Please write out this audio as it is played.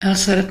El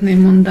szeretném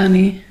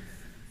mondani,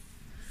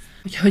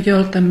 hogy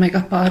öltem meg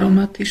a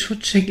páromat, és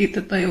hogy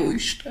segített a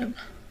Jóisten.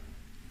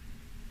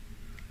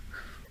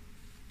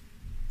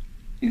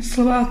 Én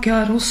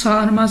Szlovákiáról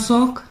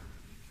származok.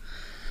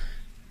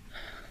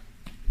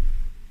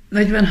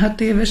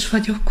 46 éves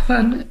vagyok,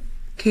 van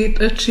 2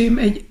 öcsém,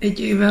 egy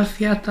évvel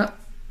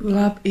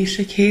fiatalabb, és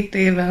egy 7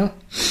 évvel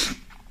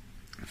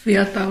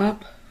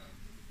fiatalabb.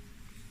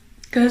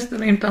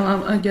 Kezdeném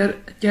talán a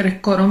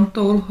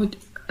gyerekkoromtól,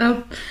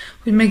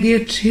 hogy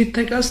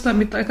megértsétek azt,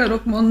 amit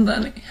akarok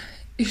mondani,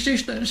 és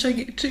Isten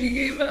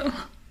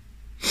segítségével.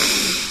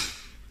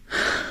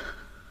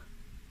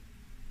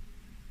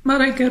 Már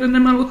reggelre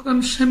nem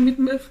aludtam semmit,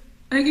 mert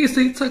egész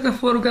éjszaka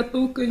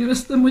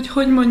forgatókönyveztem,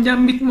 hogy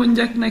mondjam, mit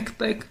mondjak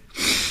nektek.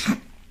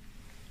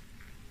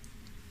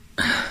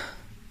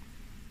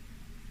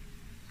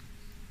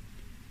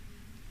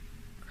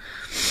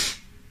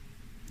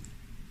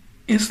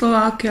 Én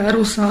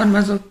Szlovákiáról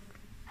származok,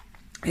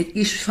 egy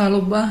kis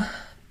faluba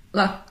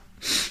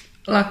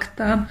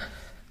laktam.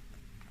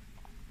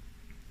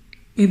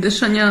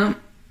 Édesanyám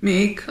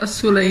még a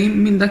szüleim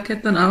mind a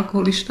ketten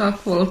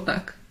alkoholisták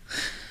voltak.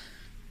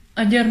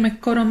 A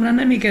gyermekkoromra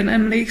nem igen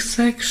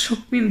emlékszek sok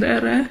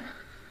mindenre.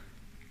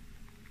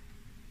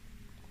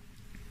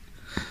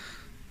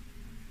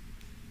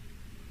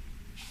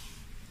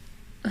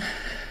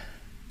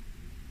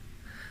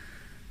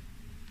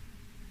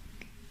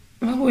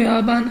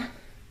 Valójában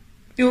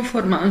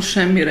jóformán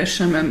semmire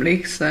sem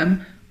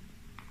emlékszem.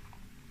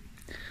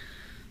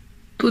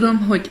 Tudom,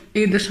 hogy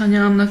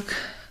édesanyámnak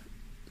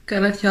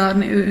kellett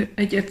járni, ő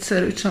egy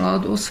egyszerű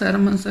családból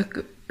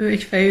származik, ő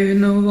egy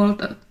fejőnő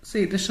volt, az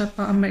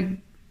édesapám meg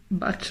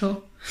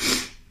bácsa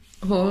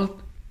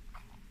volt.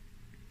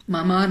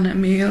 Már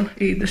nem él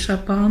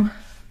édesapám.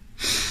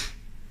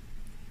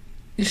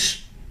 És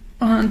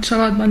olyan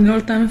családban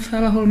nőttem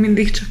fel, ahol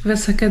mindig csak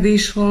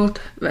veszekedés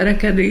volt,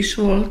 verekedés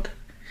volt.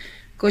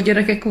 Akkor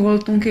gyerekek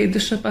voltunk,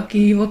 édesapa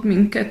kihívott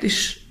minket,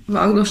 és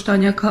vágdosta a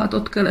nyakát,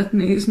 ott kellett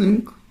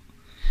néznünk.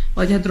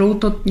 Vagy a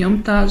drótot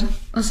nyomtál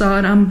az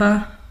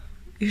áramba,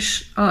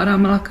 és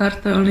árammal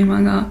akart ölni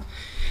magát.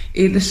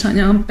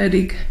 Édesanyám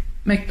pedig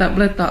meg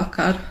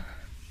tablettákkal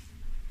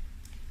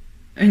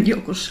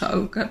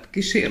öngyilkosságokat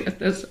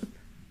kísérletezett.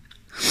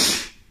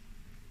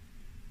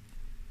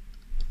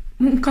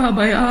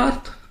 Munkába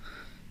járt,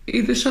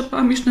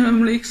 édesapám is nem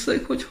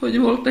emlékszik, hogy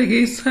volt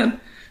egészen.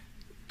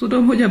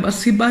 Tudom, hogy abban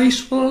sziba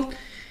is volt,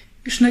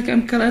 és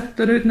nekem kellett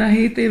törődni a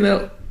 7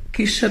 évvel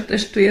kisebb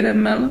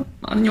testvéremmel.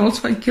 Már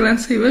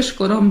 89 éves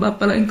koromban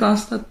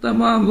pelenkáztattam,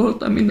 már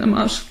voltam mind a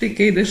második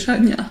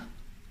édesanyja.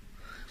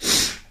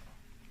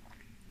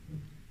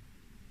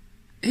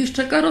 És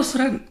csak a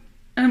rosszra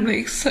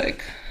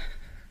emlékszek.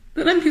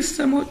 De nem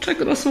hiszem, hogy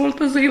csak rossz volt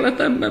az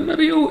életemben,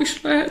 mert jó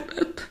is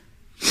lehetett.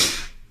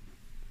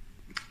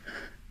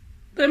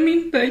 De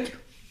mindegy.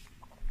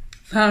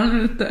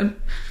 Felnőttem.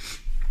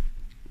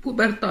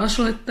 Pubertás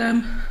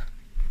lettem.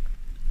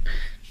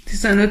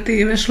 15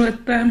 éves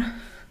lettem.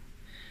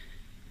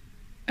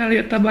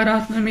 Eljött a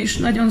barátnőm, és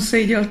nagyon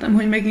szégyeltem,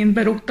 hogy megint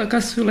berúgtak a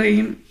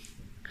szüleim.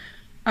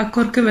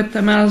 Akkor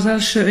követtem el az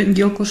első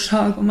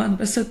öngyilkosságomat,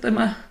 beszedtem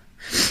a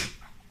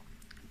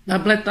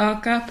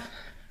tablettákat.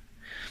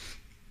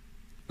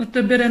 A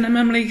többire nem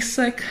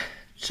emlékszek,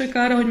 csak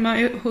arra, hogy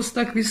már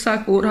hoztak vissza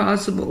a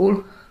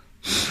kórházból.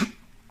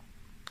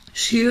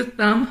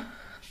 Sírtam,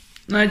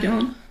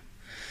 nagyon.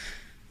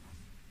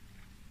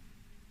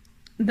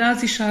 De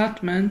az is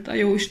átment, a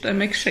Jóisten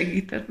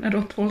megsegített, mert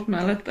ott volt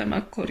mellettem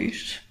akkor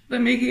is. De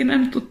még én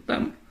nem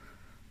tudtam,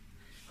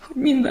 hogy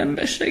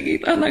mindenben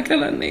segít, annak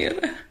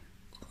ellenére,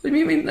 hogy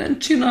mi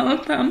mindent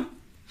csináltam.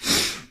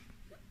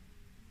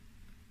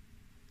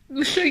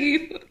 De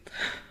segített.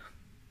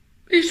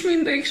 És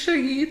mindig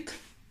segít.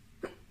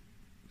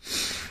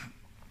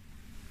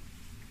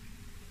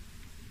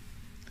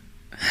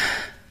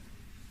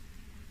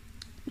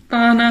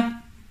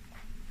 Utána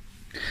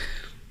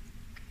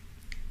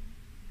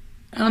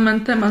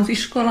elmentem az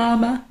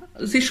iskolába.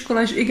 Az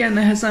iskola is igen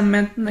nehezen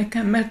ment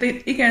nekem, mert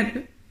én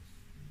igen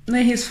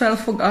nehéz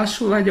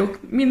felfogású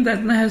vagyok.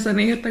 Mindent nehezen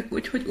értek,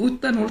 úgyhogy úgy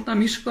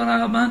tanultam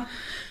iskolában,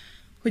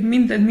 hogy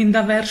mind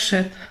a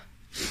verset.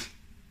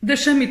 De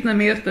semmit nem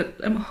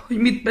értettem, hogy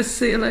mit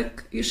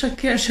beszélek, és a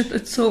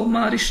kiesett szó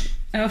már is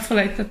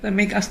elfelejtettem,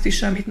 még azt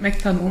is, amit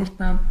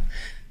megtanultam.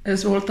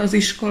 Ez volt az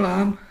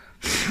iskolám.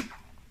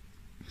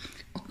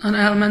 Onnan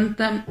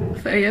elmentem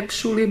feljebb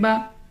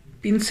suliba,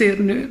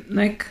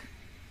 pincérnőnek,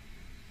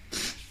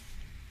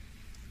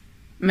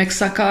 meg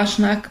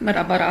szakásnak, mert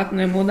a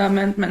barátnőm oda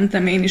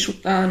mentem én is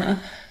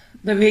utána,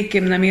 de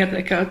végképp nem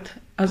érdekelt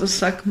az a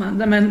szakma,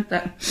 de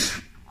mentem.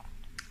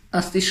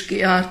 Azt is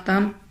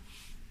kijártam.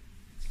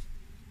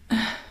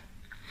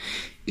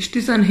 És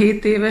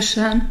 17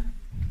 évesen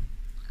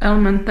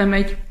elmentem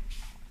egy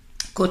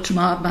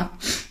kocsmába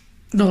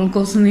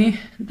dolgozni,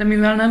 de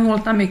mivel nem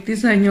voltam még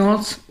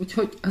 18,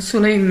 úgyhogy a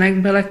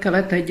szüleimnek bele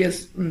kellett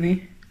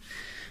egyezni.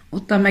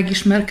 Ott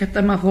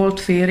megismerkedtem a volt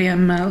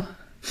férjemmel.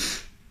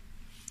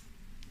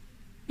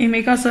 Én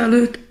még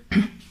azelőtt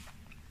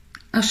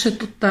azt se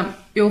tudtam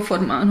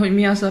jóformán, hogy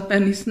mi az a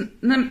penisz.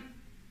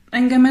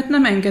 Engemet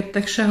nem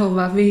engedtek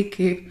sehová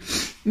végképp.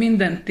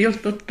 Mindent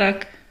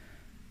tiltottak.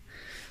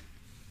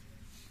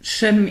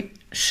 Semmi,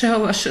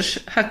 sehova se.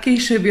 Hát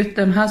később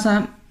jöttem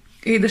hazám,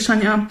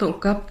 édesanyámtól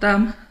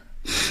kaptam.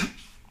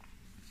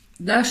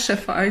 De az se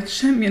fájt,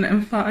 semmi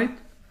nem fájt.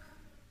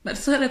 Mert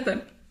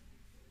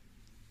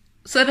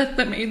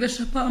szerettem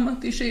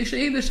édesapámat is, és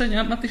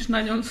édesanyámat is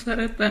nagyon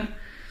szeretem.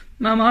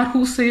 Már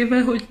 20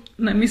 éve, hogy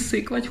nem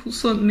iszik, vagy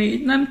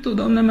 24, nem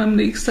tudom, nem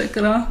emlékszek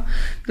rá,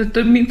 de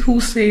több mint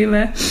 20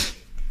 éve,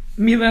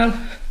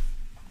 mivel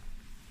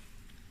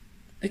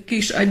egy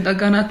kis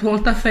agydaganat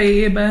volt a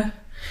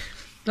fejébe,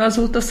 de az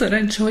volt a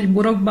szerencse, hogy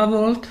burokba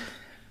volt,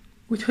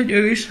 úgyhogy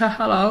ő is a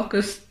halál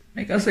közt,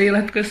 meg az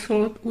élet közt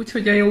volt,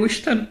 úgyhogy a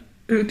Jóisten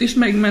őt is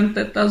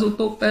megmentette az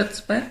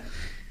utópercbe.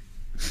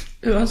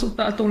 Ő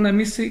azutától nem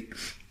iszik,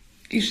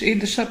 és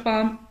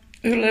édesapám,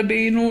 ő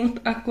lebénult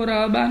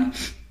akkorában,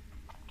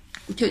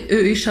 úgyhogy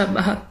ő is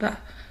abba hagyta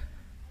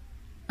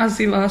az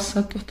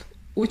ivászatot,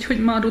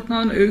 úgyhogy már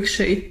utána ők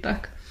se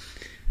ittak.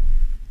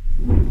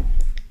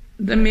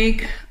 De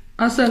még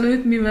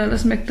azelőtt, mivel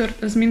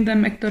ez minden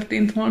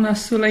megtörtént volna a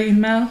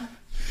szüleimmel,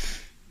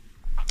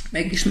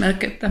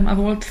 megismerkedtem a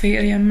volt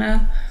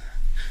férjemmel,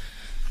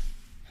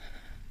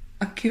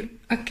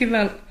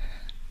 akivel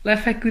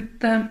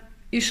lefeküdtem,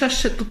 és azt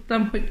se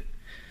tudtam,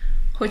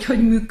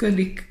 hogy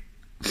működik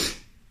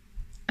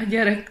a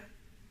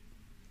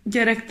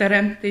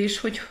gyerekteremtés,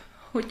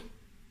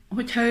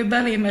 hogyha ő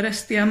belém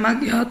ereszti a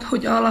magját,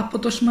 hogy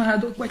állapotos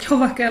maradok, vagy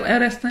hova kell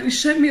ereszteni,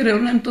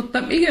 semmiről nem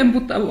tudtam, igen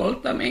buta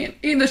voltam én.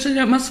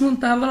 Édesanyám azt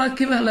mondta,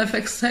 valakivel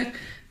lefekszek,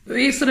 ő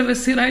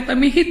észreveszi rajta,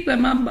 mi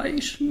hittem abba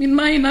is, mint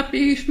mai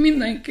napig is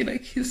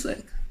mindenkinek hiszek.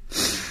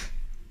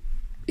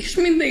 És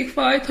mindig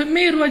fájt, hogy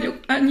miért vagyok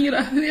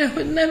annyira hülye,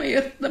 hogy nem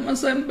értem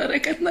az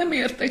embereket, nem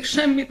értek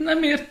semmit,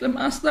 nem értem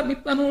azt, amit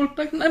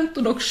tanultak, nem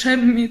tudok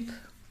semmit.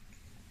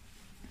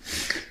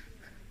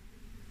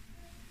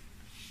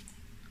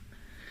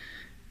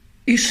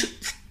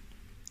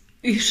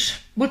 És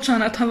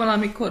bocsánat, ha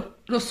valamikor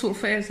rosszul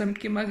fejezem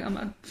ki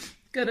magamat.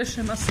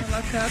 Keresem a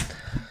szavakat.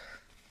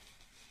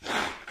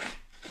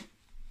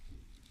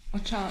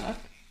 Bocsánat.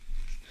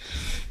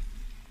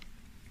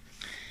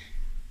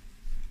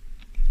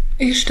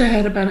 És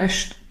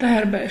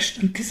teherbe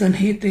estem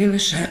 17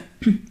 évesen.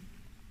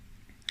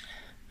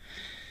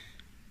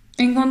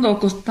 Én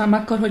gondolkoztam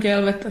akkor, hogy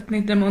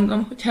elvetetni, de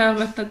mondom, hogy ha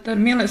elvetettem,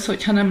 mi lesz,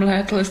 hogyha nem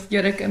lesz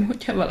gyerekem,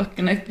 hogyha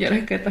valakinek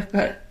gyereket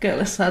kell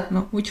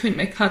leszátnom, úgyhogy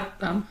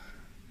meghattam.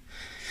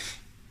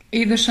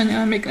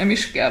 Édesanyám még nem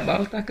is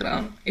kiabáltak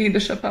rám.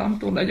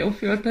 Édesapámtól nagyon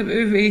féltem,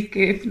 ő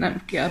végképp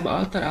nem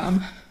kiabált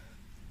rám.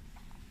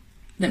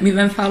 De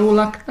mivel falul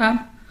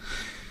laktam,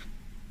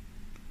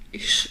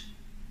 és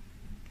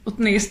ott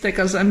néztek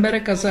az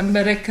emberek az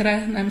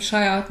emberekre, nem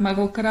saját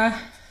magukra.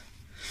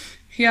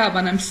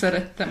 Hiába nem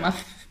szerettem a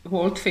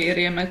volt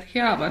férjemet,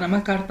 hiába nem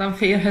akartam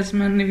férhez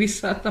menni,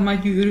 visszaadtam a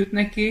gyűrűt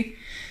neki.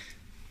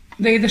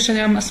 De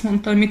édesanyám azt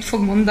mondta, hogy mit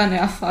fog mondani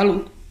a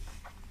falu.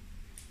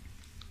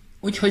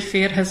 Úgyhogy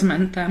férhez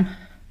mentem.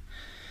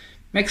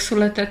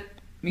 Megszületett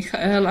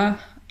Michaela,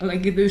 a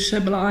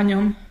legidősebb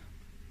lányom.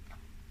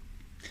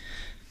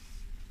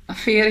 A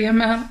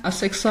férjemmel a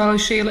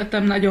szexuális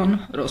életem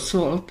nagyon rossz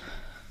volt.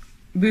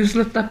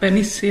 Bűzlött a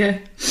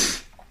peniszje,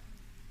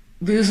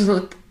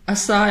 bűzlött a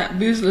szája,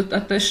 bűzlött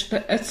a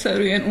teste,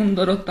 egyszerűen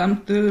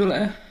undorodtam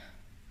tőle.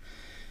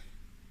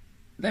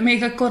 De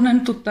még akkor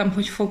nem tudtam,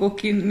 hogy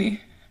fogok inni,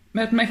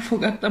 mert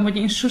megfogadtam, hogy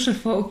én sose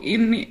fogok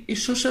inni,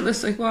 és sose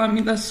leszek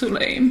valamit a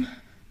szüleim.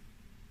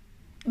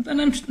 De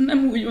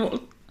nem úgy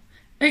volt.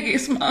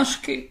 Egész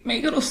másképp,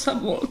 még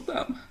rosszabb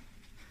voltam.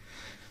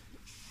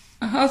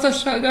 A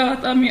házasság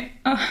alatt,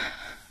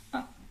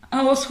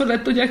 ahhoz, hogy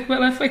le tudjak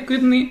vele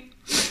feküdni,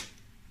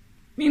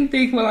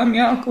 mindig valami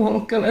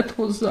alkohol kellett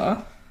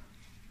hozzá.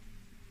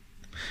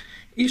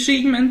 És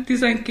így ment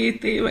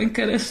 12 éven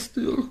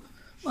keresztül.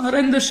 Már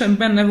rendesen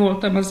benne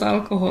voltam az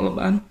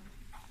alkoholban.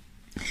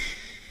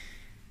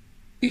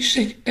 És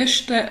egy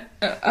este,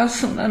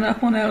 azon a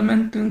napon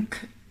elmentünk,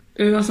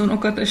 ő az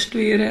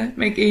unokatestvére,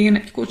 meg én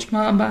egy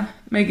kocsmába,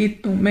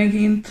 megittunk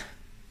megint.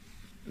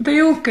 De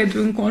jó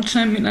kedvünk volt,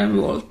 semmi nem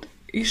volt.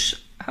 És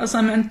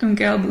hazamentünk,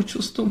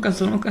 elbúcsúztunk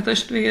az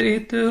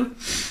unokatestvérétől.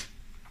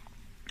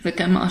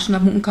 Nekem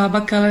másnap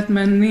munkába kellett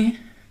menni.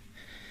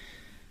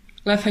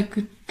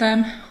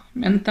 Lefeküdtem,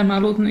 mentem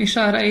aludni, és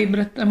arra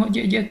ébredtem, hogy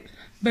egyet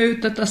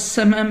beütött a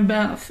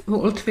szemembe,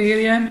 volt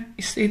férjem,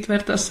 és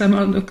szétverte a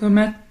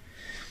szemöldökömet.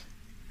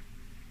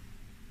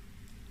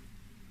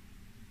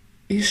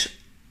 És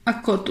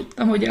akkor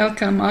tudtam, hogy el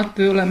kell már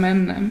tőle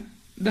mennem.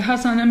 De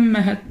haza nem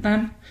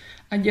mehettem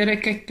a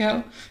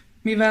gyerekekkel,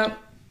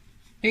 mivel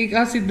még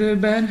az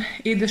időben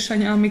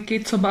édesanyám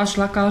 2 szobás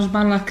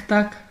lakásban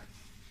laktak.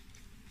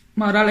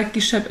 Már a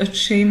legkisebb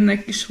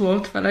öcsémnek is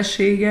volt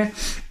felesége,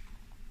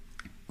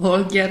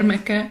 volt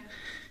gyermeke.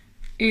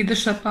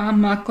 Édesapám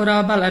már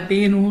korábban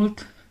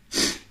lebénult.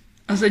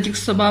 Az egyik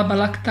szobában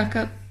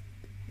laktak,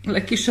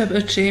 legkisebb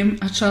öcsém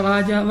a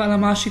családjával a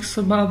másik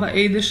szobában,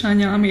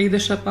 édesanyám,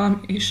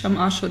 édesapám és a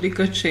második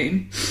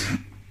öcsém.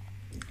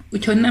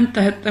 Úgyhogy nem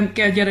tehettem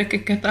ki a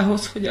gyerekeket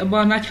ahhoz, hogy abban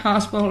a nagy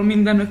házban, ahol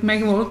mindenük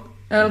megvolt,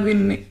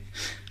 elvinni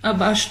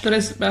abba a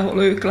stresszbe,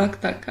 ahol ők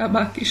laktak, abba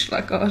a kis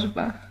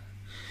lakásba.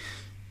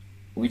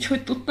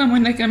 Úgyhogy tudtam,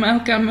 hogy nekem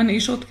el kell menni,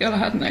 és ott kell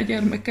látni a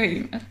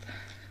gyermekeimet.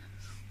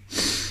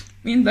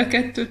 Mind a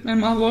kettőt, mert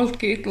már volt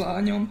 2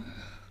 lányom.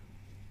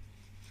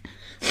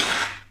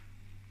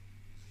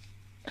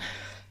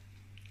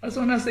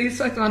 Azon az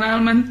éjszakán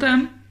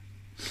elmentem,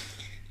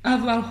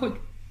 avval, hogy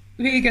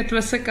véget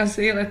veszek az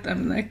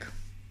életemnek.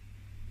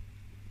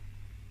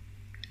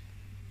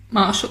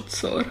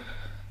 Másodszor.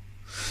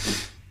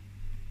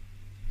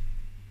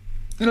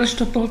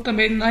 Lestopoltam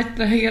egy nagy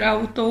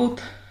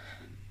tehérautót,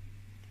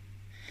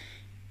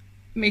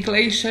 még le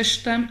is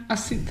estem,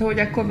 azt hitte, hogy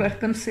akkor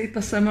vertem szét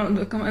a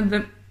szemöldökömet,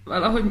 de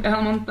valahogy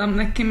elmondtam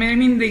neki, mert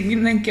mindig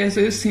mindenkihez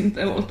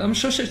őszinte voltam,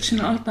 sose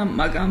csináltam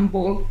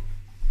magamból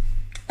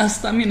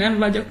azt, ami nem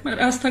vagyok, mert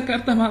azt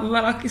akartam, ha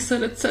valaki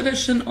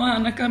szeressen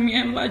olyannak,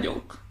 amilyen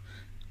vagyok.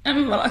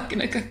 Nem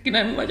valakinek, aki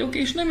nem vagyok,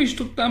 és nem is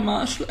tudtam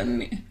más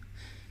lenni.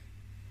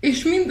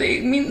 És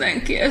mindig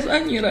mindenkihez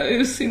annyira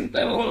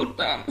őszinte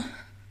voltam.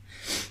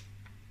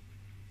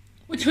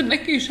 Úgyhogy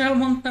neki is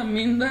elmondtam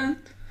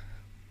mindent.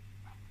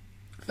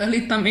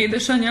 Felhívtam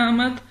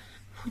édesanyámat,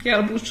 hogy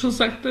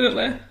elbúcsúzzak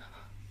tőle,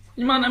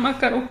 hogy ma nem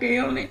akarok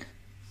élni.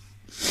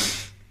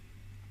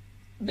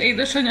 De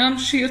édesanyám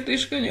sírt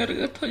és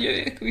könyörgött, hogy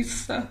jöjjek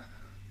vissza.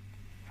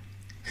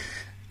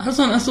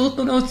 Azon az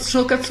úton ott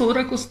sokat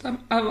szórakoztam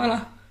avval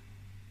a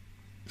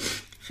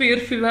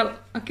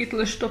férfivel, akit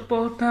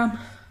lestopoltam.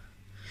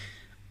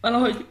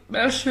 Valahogy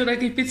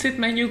belsőleg egy picit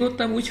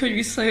megnyugodtam, úgyhogy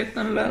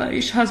visszajöttem vele,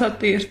 és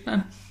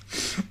hazatértem.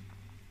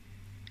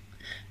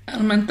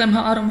 Elmentem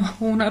 3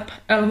 hónap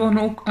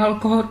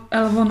alkohol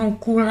elvonó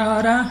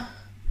kurára,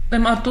 de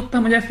már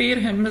tudtam, hogy a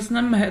férjemhez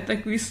nem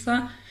mehetek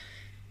vissza,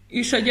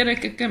 és a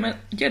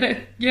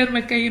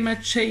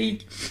gyermekeimet se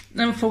így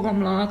nem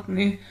fogom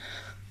látni.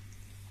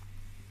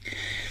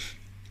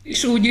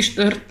 És úgy is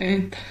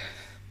történt.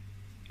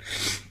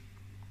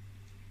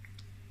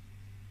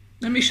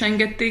 Nem is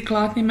engedték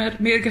látni, mert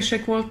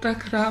mérgesek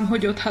voltak rám,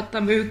 hogy ott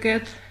hagytam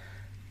őket.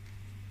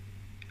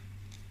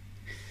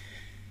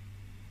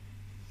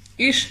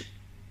 És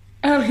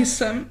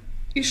elhiszem,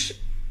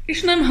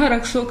 és nem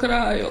haragszok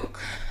rájuk.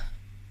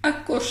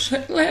 Akkor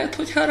se, lehet,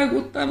 hogy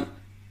haragudtam,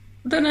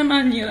 de nem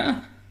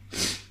annyira.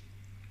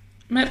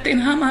 Mert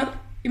én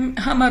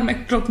hamar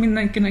meg tudok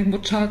mindenkinek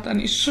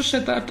bocsátani, és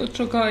sose tartott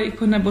sokáig,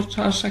 hogy ne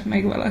bocsássak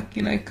meg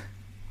valakinek.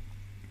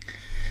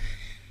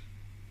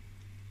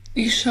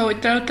 És ahogy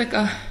teltek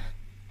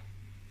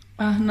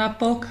a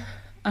napok,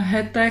 a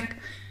hetek,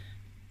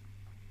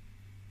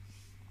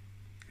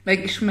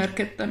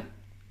 megismerkedtem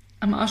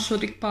a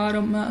második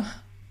párommal,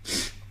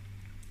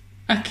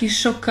 aki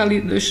sokkal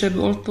idősebb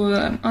volt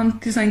tőlem,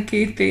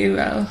 12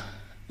 évvel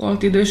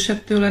volt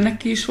idősebb tőle,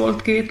 neki is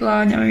volt 2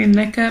 lánya, mint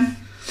nekem,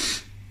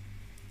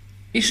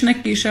 és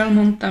neki is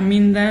elmondtam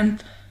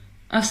mindent,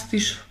 azt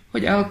is,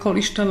 hogy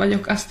alkoholista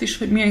vagyok, azt is,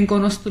 hogy milyen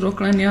gonosz tudok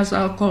lenni az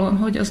alkoholon,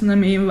 hogy az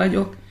nem én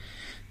vagyok.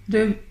 De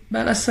ő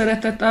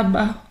beleszeretett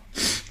abba,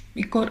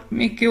 mikor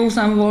még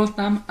józan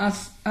voltam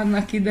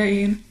annak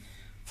idején,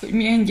 hogy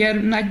milyen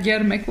nagy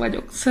gyermek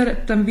vagyok.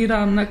 Szerettem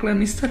virámnak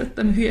lenni,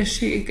 szerettem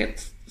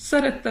hülyeséget,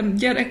 szerettem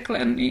gyerek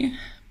lenni.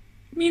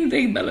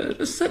 Mindig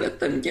belőle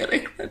szerettem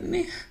gyerek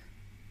lenni.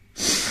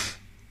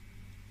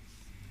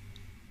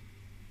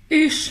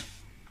 És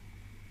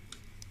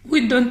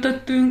úgy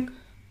döntöttünk,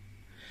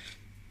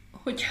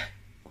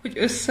 hogy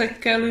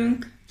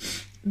összekelünk,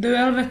 de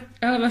ő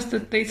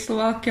elvesztette egy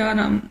Szlovákián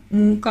a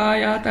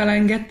munkáját,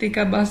 elengedték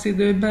ebbe az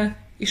időbe,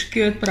 és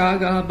kijött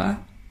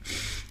Prágába.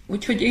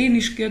 Úgyhogy én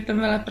is kijöttem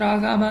vele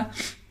Prágába,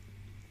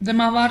 de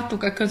már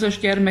vártuk a közös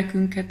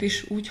gyermekünket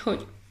is,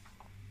 úgyhogy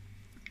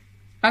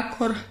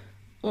akkor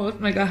volt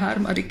meg a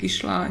 3.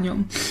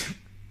 kislányom.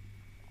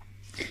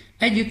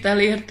 Együtt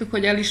elértük,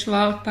 hogy el is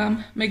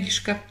váltam, meg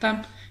is kaptam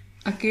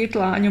a 2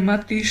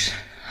 lányomat is,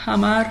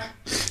 hamar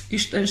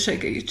Isten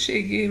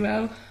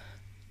segítségével.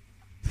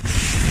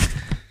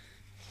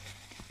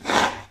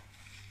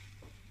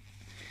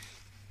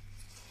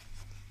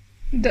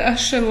 De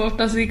az se volt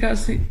az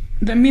igazi.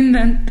 De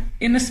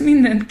én ezt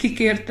mindent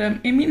kikértem.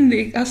 Én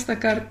mindig azt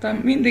akartam,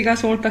 mindig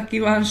az volt a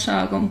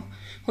kívánságom,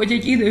 hogy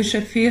egy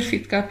idősebb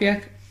férfit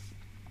kapjak,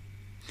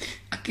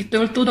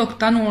 akitől tudok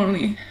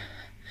tanulni,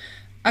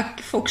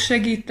 aki fog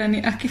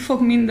segíteni, aki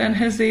fog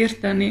mindenhez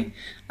érteni,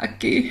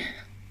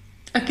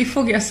 aki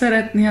fogja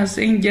szeretni az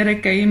én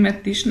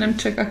gyerekeimet is, nem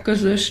csak a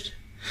közöst.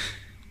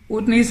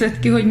 Úgy nézett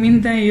ki, hogy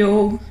minden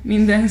jó,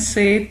 minden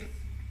szép.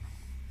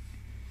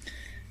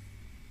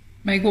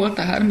 Meg volt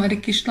a 3.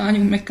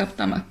 kislányunk,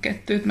 megkaptam a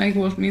 2, meg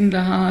volt mind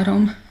a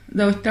 3.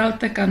 De hogy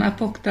teltek a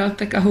napok,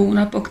 teltek a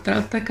hónapok,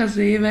 teltek az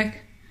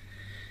évek,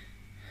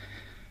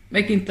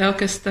 megint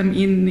elkezdtem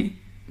inni.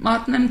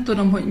 Már nem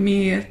tudom, hogy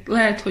miért.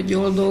 Lehet, hogy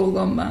jól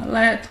dolgom van.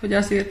 Lehet, hogy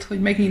azért, hogy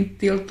megint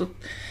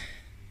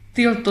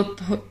tiltott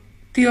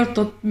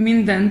tiltott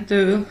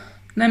mindentől,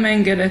 nem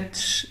engedett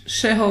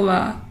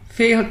sehová,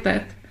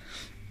 féltett.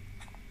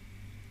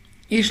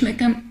 És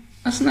nekem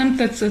azt nem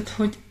tetszett,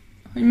 hogy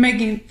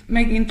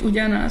megint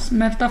ugyanaz,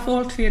 mert a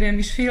volt férjem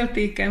is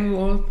féltékeny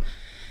volt,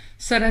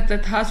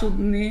 szeretett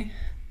hazudni,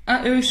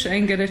 ő se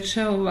engedett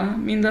sehová,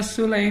 mind a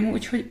szüleim,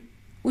 úgyhogy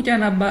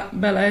ugyanabba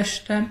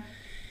beleestem.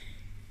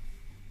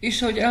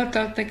 És ahogy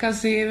elteltek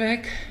az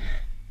évek,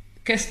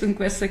 kezdtünk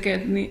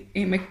veszekedni,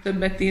 én meg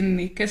többet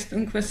inni,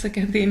 kezdtünk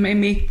veszekedni, én meg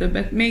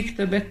még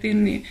többet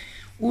inni.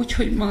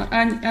 Úgyhogy már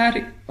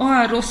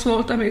olyan rossz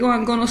voltam, még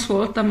olyan gonosz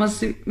voltam,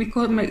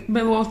 mikor meg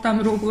be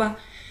voltam rúgva,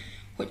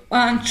 hogy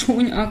olyan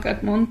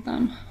csúnyákat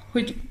mondtam,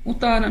 hogy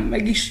utána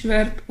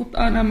megismert,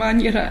 utána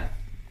annyira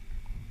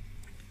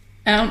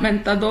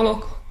elment a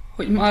dolog,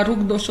 hogy már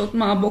rugdosott,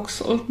 már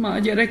boxolt, már a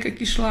gyerekek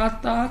is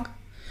látták.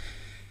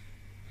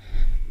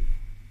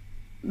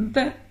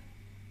 De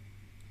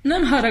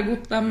nem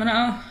haragudtam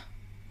rá,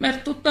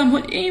 mert tudtam,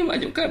 hogy én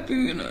vagyok a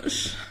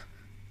bűnös.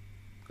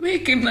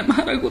 Végképp nem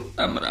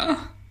haragudtam rá.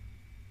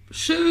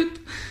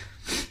 Sőt,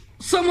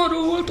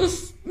 szomorú volt,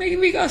 azt még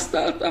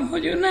vigasztaltam,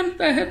 hogy ő nem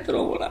tehet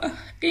róla.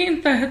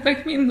 Én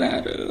tehetek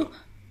mindenről.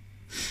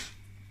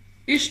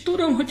 És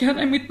tudom, hogy ha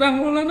nem ittem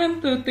volna, nem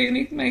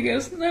történik meg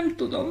ez. Nem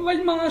tudom,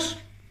 vagy más.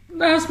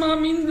 De az már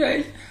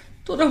mindegy.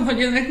 Tudom,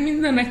 hogy ennek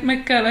mindennek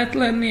meg kellett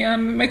lennie,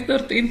 ami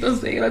megtörtént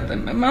az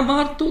életemben.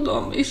 Már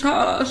tudom, és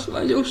hálás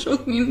vagyok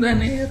sok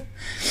mindenért.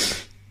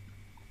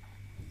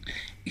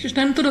 És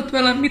nem tudott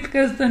velem mit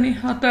kezdeni,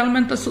 hát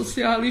elment a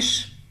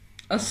szociális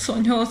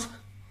asszonyhoz,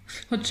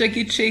 hogy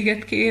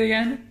segítséget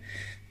kérjen.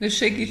 De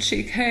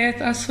segítség helyett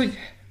az, hogy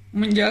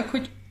mondják,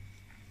 hogy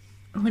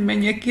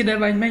menjek ide,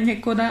 vagy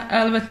menjek oda,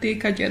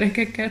 elvették a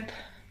gyerekeket.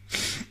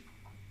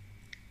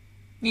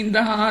 Mind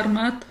a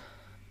hármat.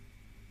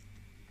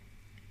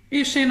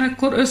 És én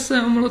akkor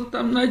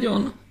összeomlottam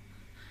nagyon.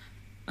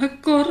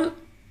 Akkor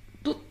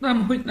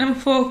tudtam, hogy nem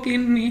fogok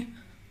inni.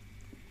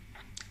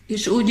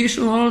 És úgy is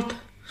volt.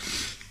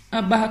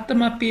 Abba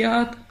hagytam a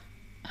piát.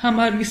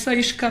 Hamar vissza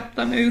is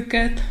kaptam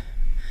őket.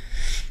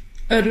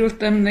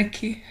 Örültem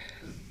neki.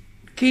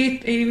 2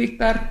 évig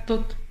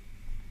tartott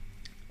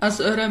az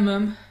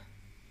örömöm.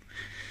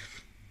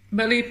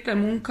 Beléptem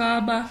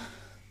munkába.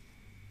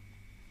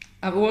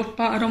 A volt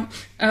párom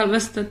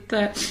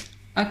elvesztette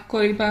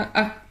akkori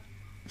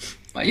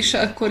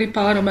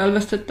párom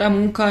elvesztette a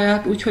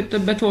munkáját, úgyhogy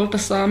többet volt a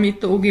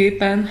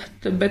számítógépen,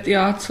 többet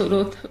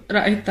játszodott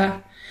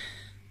rajta.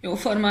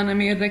 Jóformán nem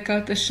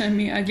érdekelte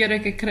semmi, a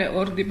gyerekekre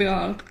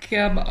ordibált,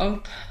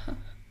 kiabált.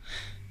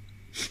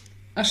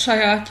 A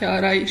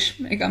sajátjára is,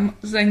 meg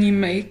az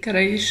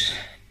enyémekre is.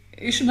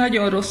 És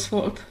nagyon rossz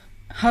volt.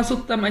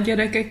 Hazudtam a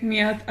gyerekek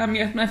miatt,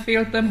 amiatt mert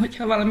féltem,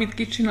 hogyha valamit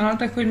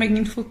kicsináltak, hogy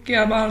megint fog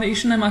kiabálni,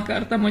 és nem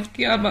akartam, hogy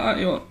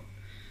kiabáljon.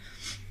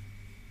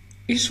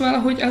 És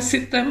valahogy azt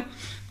hittem,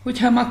 hogy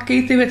ha már 2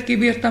 évet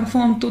kibírtam,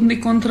 fogom tudni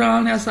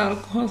kontrollálni az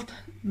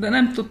alkoholt. De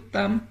nem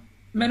tudtam,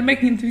 mert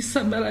megint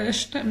vissza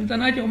beleestem, de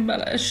nagyon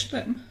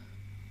beleestem.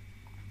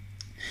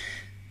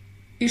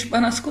 És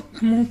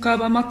panaszkodtam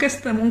munkába, ma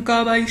kezdtem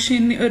munkába is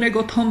inni, öreg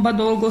otthonba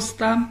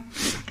dolgoztam,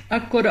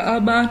 akkor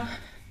Albán.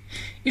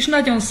 És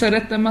nagyon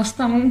szerettem azt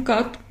a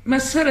munkát,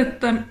 mert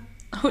szerettem,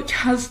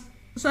 hogyha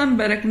az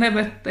emberek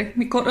nevettek,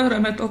 mikor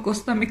örömet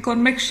okoztam, mikor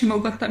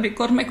megsimogattam,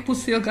 mikor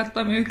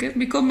megpuszilgattam őket,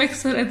 mikor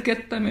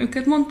megszeretgettem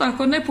őket. Mondták,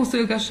 hogy ne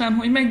puszilgassam,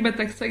 hogy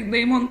megbetegszek, de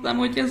én mondtam,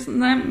 hogy ez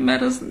nem,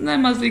 mert ez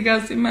nem az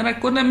igazi, mert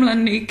akkor nem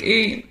lennék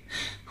én,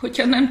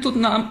 hogyha nem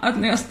tudnám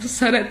adni azt a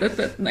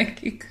szeretetet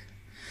nekik.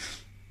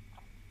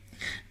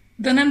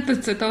 De nem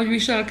tetszett, ahogy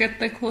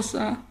viselkedtek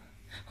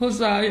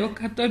hozzájuk,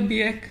 a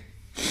többiek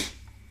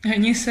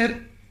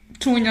ennyiszer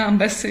csúnyán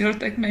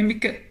beszéltek, meg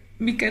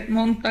miket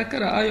mondtak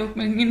rájuk,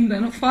 meg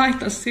minden,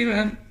 fájt a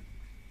szívem,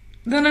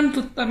 de nem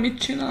tudtam mit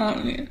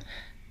csinálni.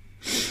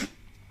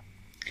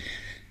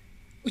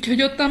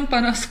 Úgyhogy ottan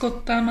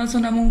panaszkodtam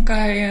azon a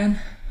munkahelyen,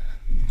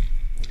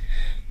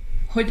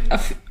 hogy a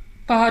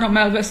párom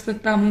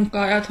elvesztette a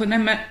munkáját, hogy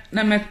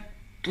nem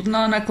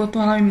tudnának ott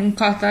valami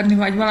munkát adni,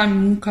 vagy valami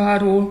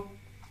munkáról.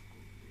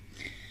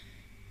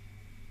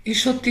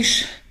 És ott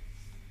is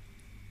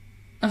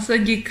az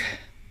egyik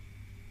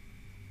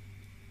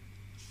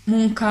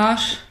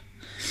munkás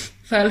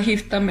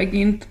felhívta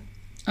megint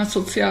a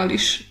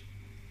szociális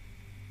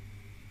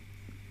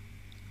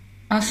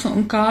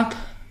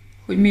asszonykát,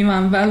 hogy mi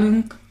van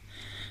velünk,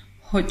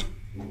 hogy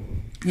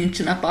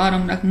nincsen a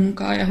páromnak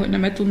munkája, hogy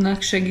nem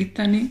tudnák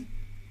segíteni.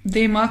 De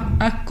én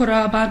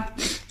akkorában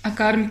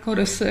akármikor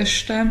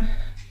összeestem,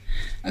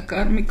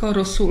 akármikor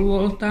rosszul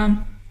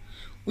voltam,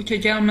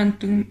 úgyhogy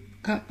elmentünk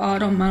a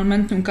párommal,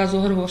 mentünk az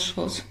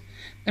orvoshoz.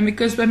 De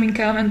miközben mink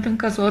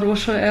elmentünk az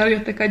orvoshoz,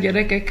 eljöttek a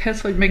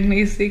gyerekekhez, hogy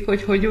megnézzék,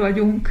 hogy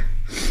vagyunk.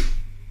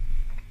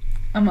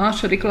 A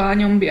második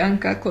lányom,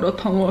 Bianca, akkor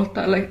otthon volt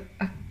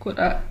akkor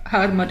a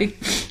 3.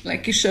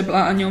 legkisebb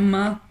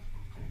lányommal.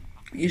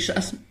 És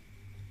az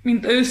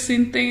mint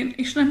őszintén,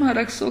 és nem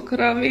haragszok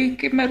rá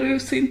végképp, mert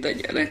őszinte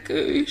gyerek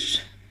ő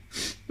is.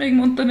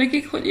 Megmondta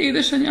nekik, hogy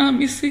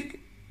édesanyám iszik,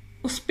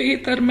 az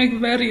Péter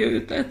megveri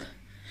őtet.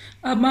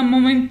 Abban a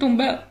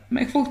momentumban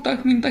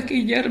megfogtak mind a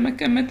két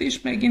gyermekemet,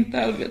 és megint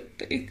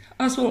elvették.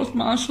 Az volt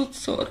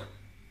másodszor.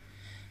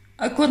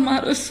 Akkor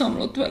már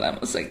összeomlott velem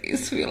az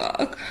egész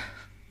világ.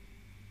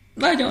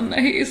 Nagyon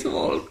nehéz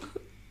volt.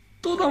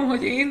 Tudom,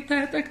 hogy én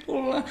tehetek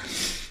róla,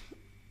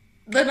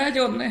 de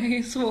nagyon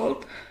nehéz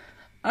volt.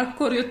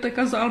 Akkor jöttek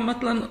az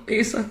álmatlan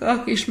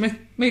éjszakák, és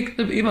még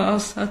több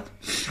imázat.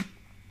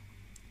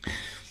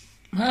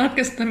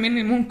 Elkezdtem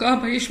menni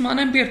munkába, és már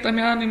nem bírtam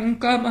járni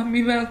munkába,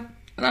 mivel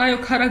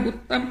rájuk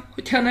haragudtam,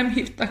 hogyha nem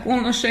hívtak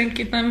volna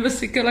senkit, nem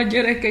veszik el a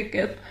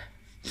gyerekeket.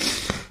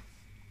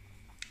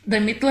 De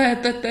mit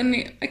lehetett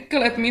tenni? Meg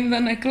kellett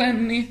mindennek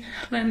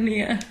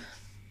lennie.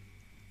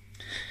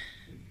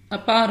 A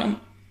párom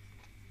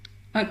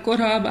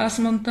korábban azt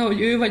mondta,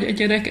 hogy ő vagy a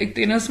gyerekek,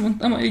 én azt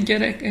mondtam, hogy a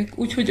gyerekek,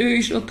 úgyhogy ő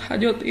is ott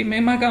hagyott, én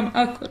még magam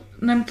akkor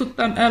nem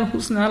tudtam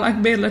elhúzni a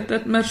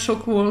lakbérletet, mert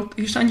sok volt,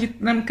 és annyit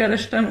nem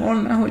kerestem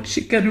volna, hogy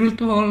sikerült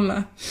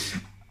volna.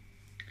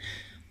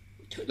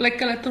 Úgyhogy le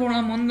kellett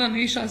róla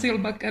mondani, és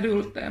azilba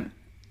kerültem.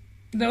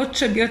 De ott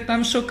sem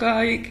bírtam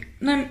sokáig.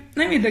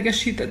 Nem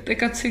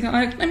idegesítettek a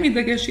cigányok, nem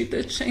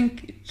idegesített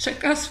senkit.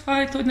 Csak az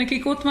fájt, hogy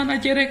nekik ott van a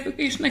gyerekük,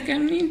 és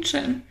nekem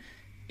nincsen.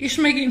 És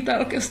megint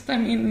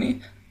elkezdtem inni.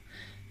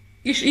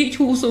 És így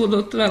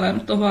húzódott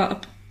velem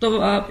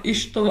tovább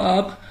és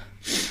tovább.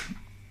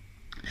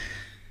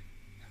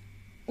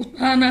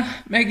 Utána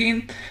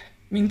megint,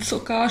 mint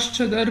szokás,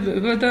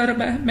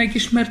 csödörbe-vödörbe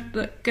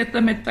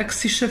megismerkedtem egy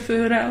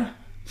taxisofőrrel,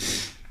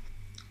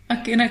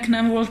 akinek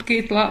nem volt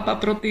két lába,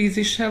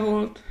 protézise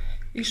volt,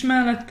 és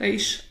mellette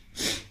is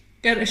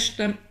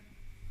kerestem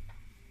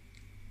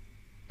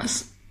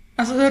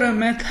az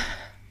örömet,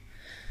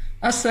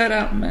 a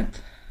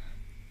szerelmet,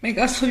 még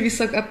az, hogy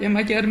visszakapjam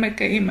a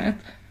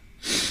gyermekeimet.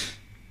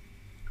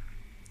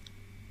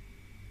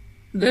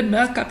 De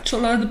ebben a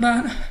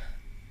kapcsolatban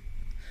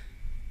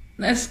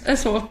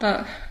ez volt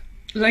a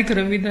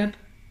legrövidebb.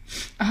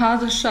 A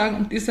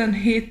házasságom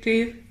 17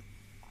 év,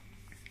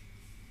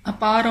 a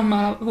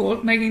párommal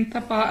volt megint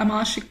a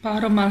másik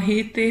párommal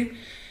 7 év,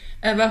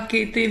 ebben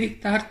 2 évig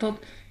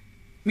tartott,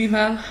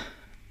 mivel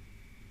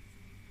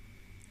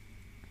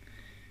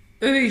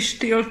ő is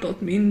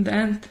tiltott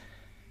mindent,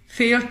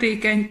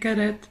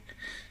 féltékenykedett,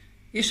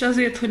 és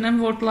azért, hogy nem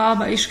volt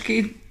lába és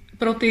 2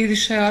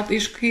 protézise állt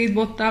és 2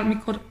 bottál,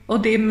 mikor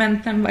odébb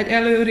mentem, vagy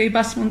előrébb,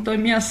 azt mondta,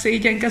 hogy mi a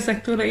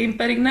szégyenkezek tőle, én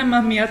pedig nem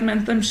amiatt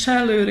mentem se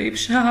előrébb,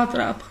 se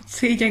hátrább, hogy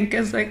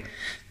szégyenkezek,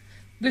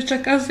 de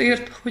csak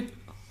azért,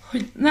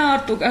 hogy ne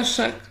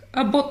ártogassak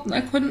a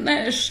botnak, hogy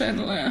ne essen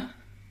le.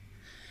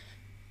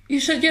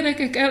 És a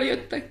gyerekek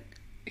eljöttek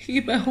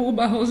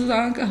híbe-hóba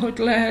hozzánk, ahogy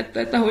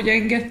lehetett, ahogy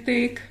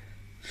engedték.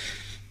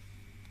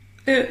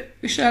 Ő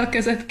is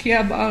elkezdett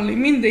kiabálni,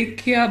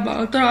 mindig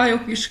kiabált,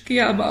 rájuk is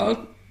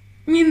kiabált,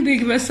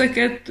 mindig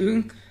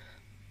veszekedtünk.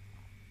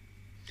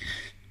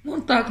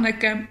 Mondták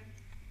nekem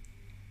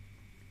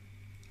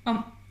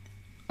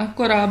a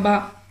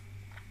korábban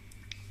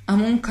a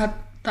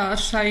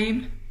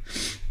munkatársaim,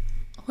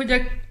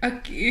 hogy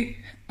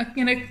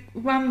akinek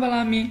van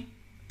valami,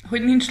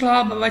 hogy nincs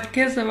lába, vagy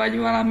keze, vagy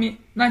valami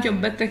nagyobb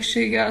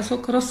betegsége,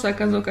 azok rosszak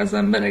azok az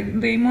emberek.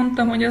 De én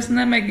mondtam, hogy ez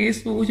nem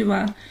egész úgy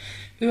van.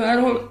 Ő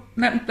arról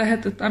nem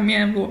tehetett,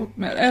 amilyen volt,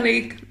 mert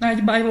elég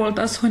nagy baj volt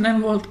az, hogy nem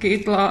volt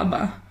 2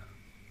 lába.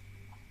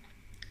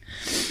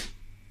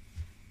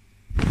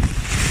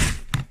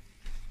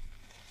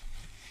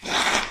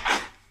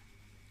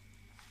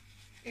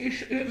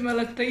 És ő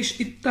mellette is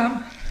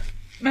ittam,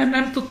 mert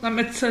nem tudtam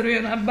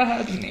egyszerűen abba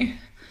hagyni.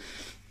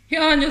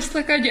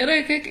 Hiányoztak a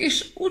gyerekek,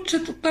 és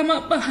úgyse tudtam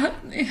abba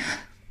hagyni.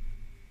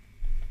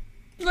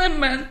 Nem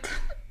ment.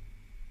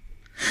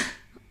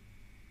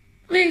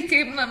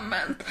 Végképp nem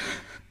ment.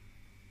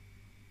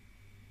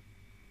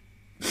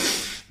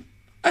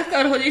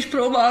 Akárhogy is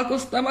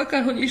próbálkoztam,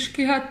 akárhogy is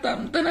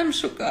kihattam, de nem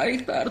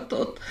sokáig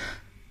tartott.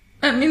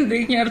 Nem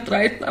mindig nyert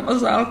rajtam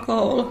az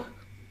alkohol.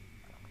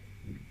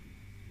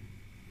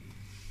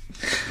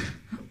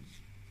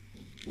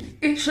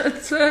 És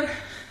egyszer,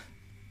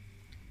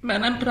 mert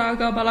nem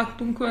Prágába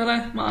laktunk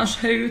vele, más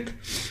helyütt,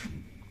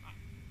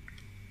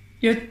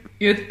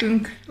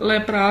 jöttünk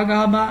le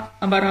Prágába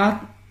a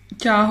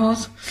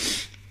barátjához.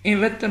 Én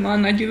vettem a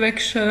nagy üveg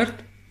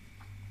sört,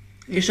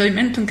 és ahogy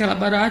mentünk el a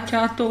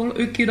barátjától,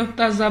 ő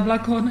kidobta az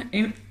ablakon,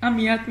 én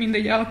amiatt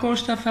mindegy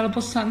alkoholistán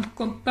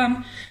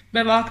felbosszantkodtam,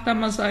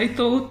 bevágtam az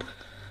ajtót,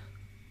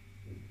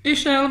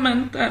 és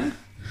elmentem.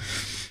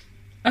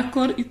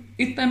 Akkor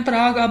itten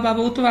Prágában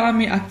volt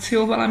valami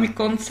akció, valami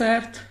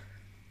koncert.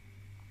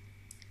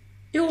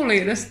 Jól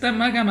éreztem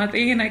magamat,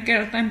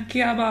 énekeltem,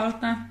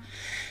 kiabáltam.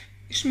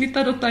 És mit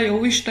adott a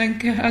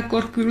Jóistenke,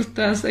 akkor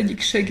küldte az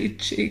egyik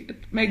segítséget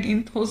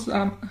megint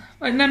hozzám.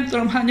 Vagy nem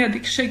tudom,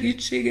 hányadik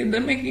segítséget, de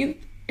megint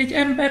egy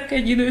emberke,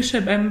 egy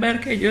idősebb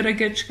emberke, egy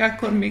öregecske,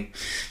 akkor még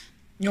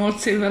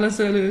 8 évvel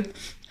ezelőtt,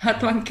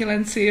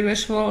 69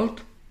 éves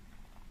volt.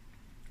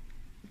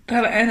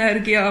 Tele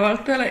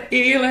energiával, tele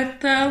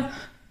élettel,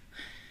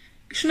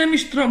 és nem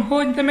is tudom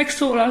hogy, de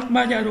megszólalt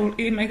magyarul.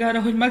 Én meg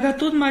arra, hogy maga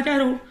tud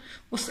magyarul,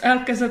 azt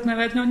elkezdett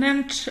nevetni, hogy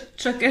nem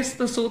csak ezt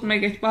a szót,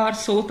 meg egy pár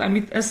szót,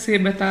 amit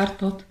eszébe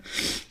tartott.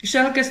 És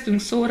elkezdtünk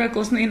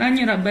szórakozni, én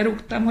annyira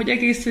berúgtam, hogy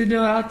egész idő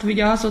alatt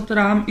vigyázott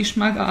rám, és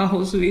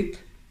magához vitt.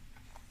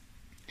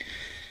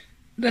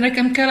 De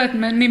nekem kellett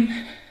menni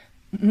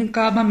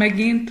munkába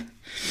megint,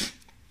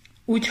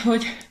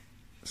 úgyhogy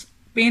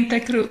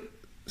péntekről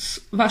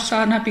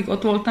vasárnapig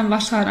ott voltam,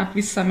 vasárnap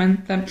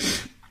visszamentem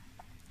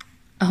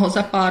ahhoz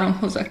a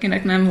páromhoz,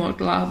 akinek nem volt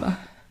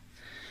lába.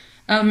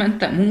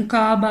 Elmentem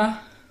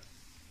munkába,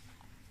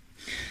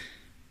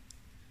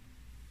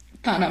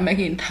 utána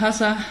megint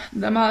haza,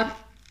 de már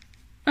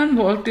nem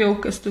volt jó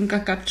köztünk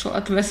a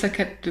kapcsolat,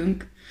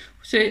 veszekedtünk.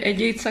 Úgyhogy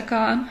egy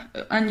éjszakán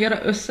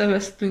annyira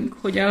összevesztünk,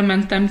 hogy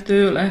elmentem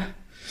tőle.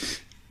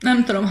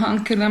 Nem tudom,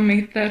 hány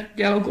kilométert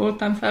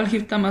gyalogoltam,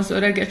 felhívtam az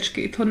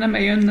öregecskét, hogy nem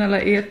jönne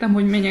le, értem,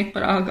 hogy menjek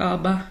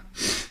Prágába.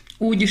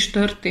 Úgy is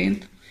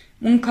történt.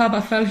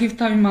 Munkába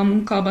felhívtam, hogy már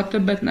munkába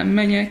többet nem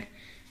menjek,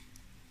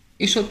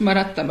 és ott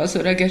maradtam az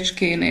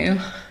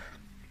öregecskénél.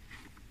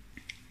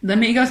 De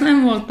még az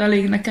nem volt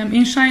elég nekem,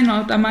 én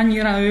sajnáltam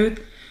annyira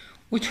őt,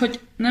 úgyhogy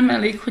nem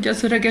elég, hogy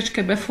az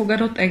öregecske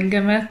befogadott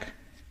engemet,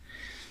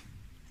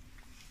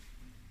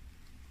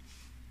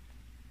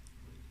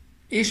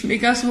 és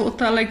még az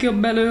volt a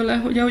legjobb belőle,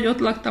 hogy ahogy ott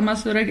laktam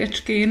az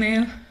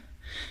öregecskénél,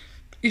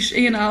 és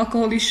én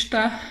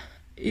alkoholista,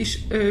 és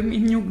ő,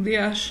 mint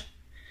nyugdíjas,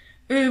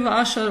 ő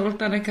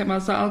vásárolta nekem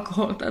az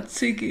alkoholt, a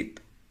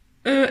cigit,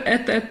 ő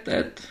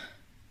etetett,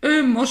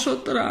 ő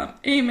mosott rám,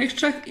 én még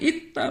csak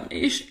ittam,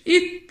 és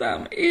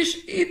ittam, és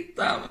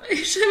ittam,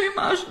 és semmi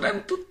más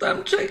nem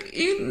tudtam, csak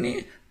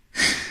inni.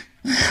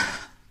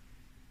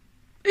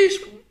 És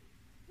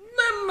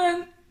nem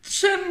ment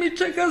semmi,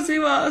 csak az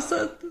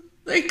ivászat.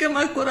 Nekem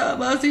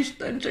akkorában az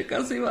Isten csak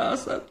az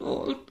ivászat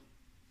volt.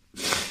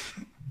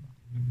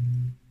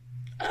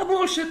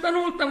 Abból se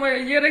tanultam, hogy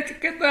a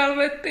gyerekeket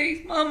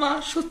elvették már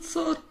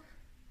másodszor.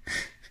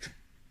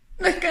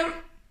 Nekem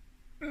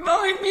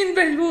majd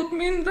mindegy volt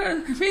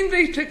minden.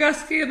 Mindig csak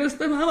azt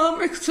kérdeztem, ha már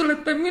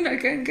megszülettem,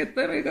 minek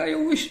engedte meg a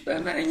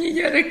Jóisten ennyi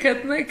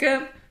gyereket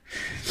nekem.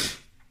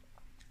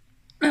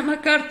 Nem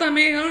akartam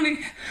élni.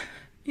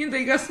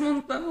 Mindig azt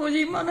mondtam, hogy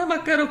én már nem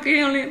akarok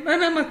élni, mert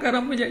nem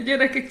akarom, hogy a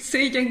gyerekek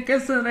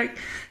szégyenkezzenek.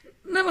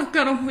 Nem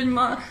akarom, hogy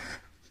már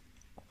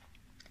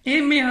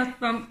én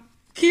miattam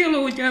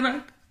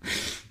kilódjanak,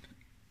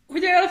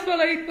 hogy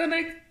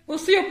elfelejtenek,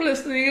 az jobb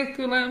lesz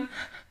nélkülem.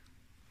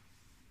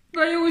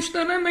 De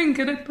Jóisten nem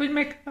engedett, hogy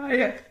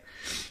meghálják.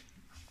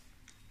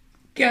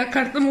 Ki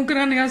akartam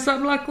ugrani az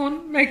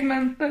ablakon,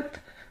 megmentett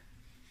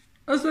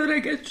az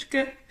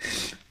öregecske.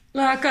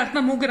 Le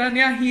akartam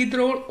ugrani a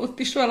hídról, ott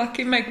is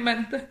valaki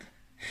megmentett.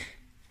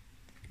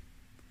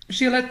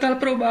 Zsilettel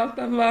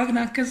próbáltam vágni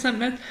a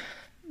kezemet,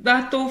 de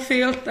attól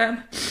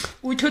féltem,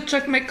 úgyhogy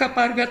csak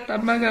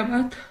megkapargattam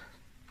magamat.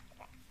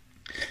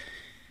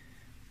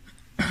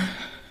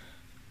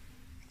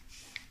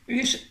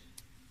 És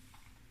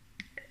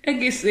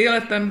egész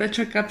életemben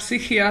csak a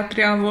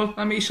pszichiátrián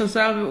voltam, és az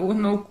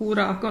elvonó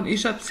kúrákon,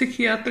 és a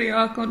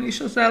pszichiátriákon, és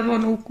az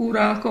elvonó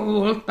kúrákon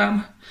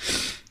voltam.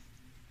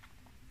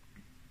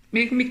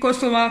 Még mikor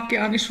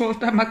Szlovákián is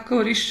voltam,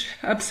 akkor is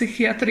a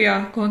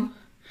pszichiátriákon.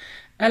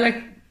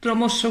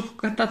 Elektromos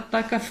sokkokat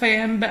adták a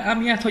fejembe,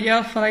 amiatt, hogy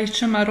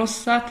elfelejtsem a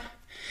rosszat,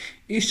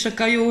 és csak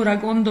a jóra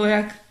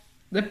gondolják.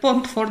 De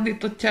pont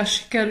fordítottján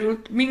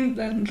sikerült,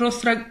 minden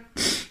rosszra,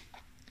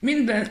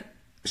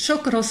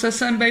 sok rossz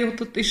eszembe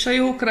jutott, és a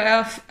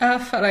jókra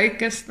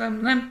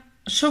elfelejkeztem.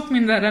 Sok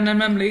mindenre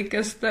nem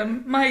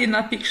emlékeztem. Mai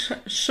napig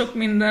sok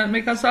minden,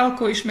 még az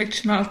alkohol is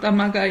megcsinálta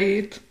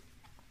magáét.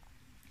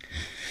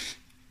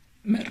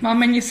 Mert már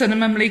mennyiszer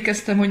nem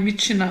emlékeztem, hogy mit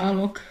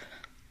csinálok.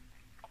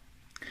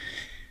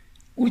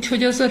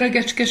 Úgyhogy az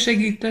öregecske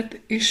segített,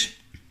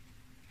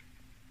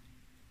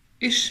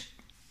 és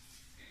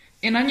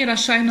én annyira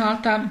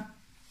sajnáltam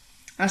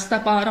azt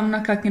a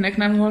páromnak, akinek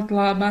nem volt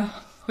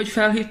lába, hogy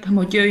felhívtam,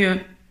 hogy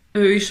jöjjön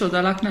ő is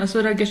oda lakni, az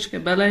öregecske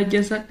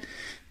beleegyezett,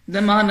 de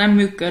már nem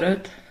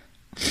működött.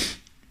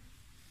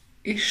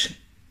 És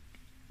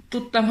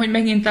tudtam, hogy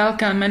megint el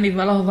kell menni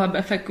valahova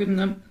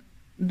befeküdnöm,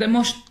 de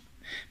most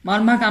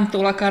már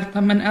magamtól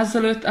akartam menni,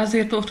 ezelőtt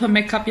azért volt, hogy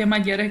megkapjam a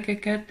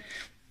gyerekeket,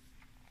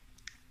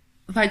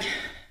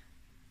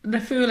 de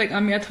főleg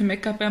amiatt, hogy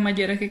megkapjam a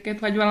gyerekeket,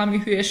 vagy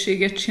valami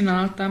hülyeséget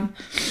csináltam.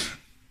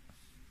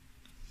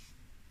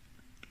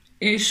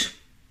 És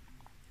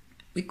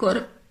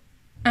mikor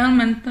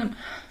elmentem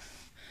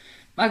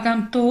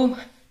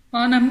magamtól,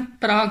 már nem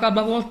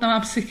Prágában voltam a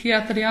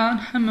pszichiátrián,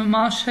 hanem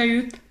más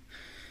helyütt,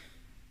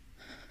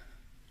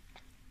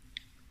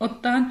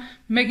 ottan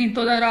megint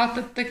oda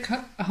rátettek,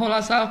 ahol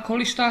az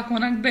alkoholisták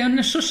vannak, de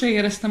én sose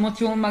éreztem ott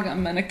jól magam,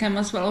 mert nekem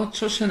az valahogy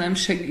sose nem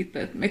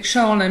segített, meg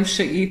sehol nem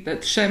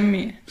segített,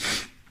 semmi.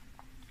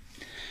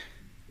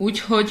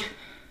 Úgyhogy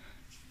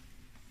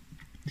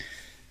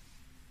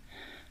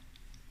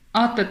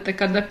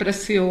áttettek a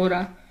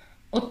depresszióra.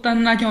 Ottan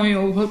nagyon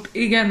jó volt,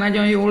 igen,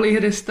 nagyon jól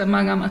éreztem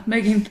magamat,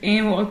 megint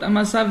én voltam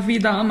az a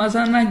vidám, az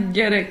a nagy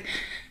gyerek,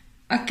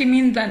 aki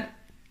minden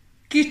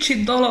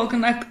kicsi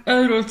dolognak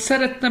örült,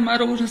 szerettem a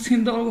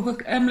rózsaszín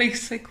dolgokat,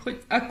 emlékszek,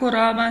 hogy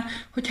akkorában,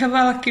 hogyha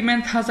valaki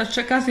ment haza,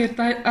 csak azért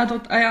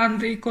adott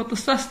ajándékot,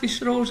 azt is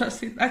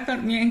rózsaszínt,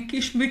 akármilyen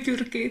kis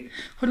bütyürkét,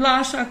 hogy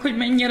lássák, hogy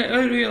mennyire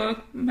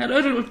örülök, mert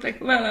örültek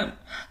velem,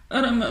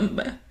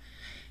 örömömbe.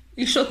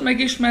 És ott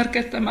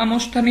megismerkedtem a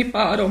mostani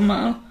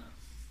párommal,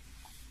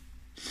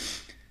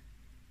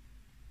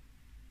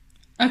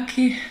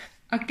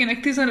 akinek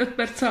 15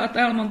 perc alatt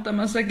elmondtam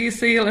az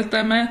egész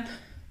életemet,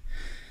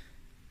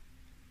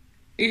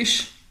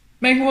 és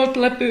meg volt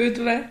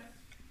lepődve,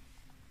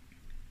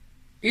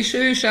 és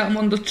ő is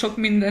elmondott sok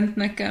mindent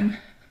nekem.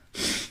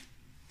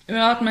 Ő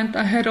átment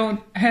a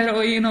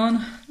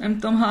heroinon, nem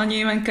tudom hány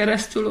éven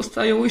keresztül, azt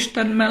a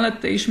jóisten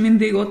mellette is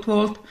mindig ott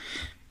volt,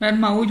 mert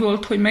már úgy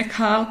volt, hogy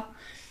meghál,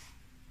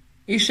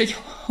 és egy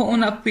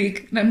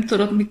hónapig, nem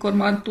tudod mikor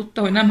már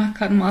tudta, hogy nem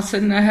akar már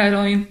szedni a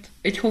heroint,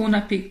 egy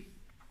hónapig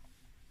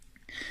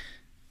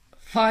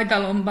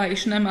fájdalomba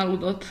is nem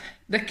aludott,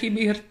 de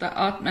kibírta,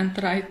 átment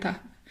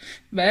rajta.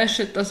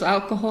 Beesett az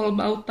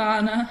alkoholba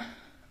utána,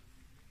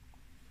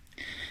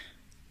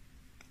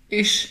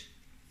 és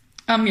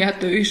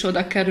amiatt ő is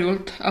oda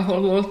került,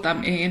 ahol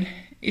voltam én.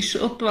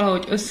 És ott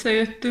valahogy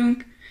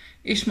összejöttünk,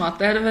 és már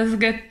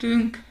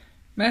tervezgettünk,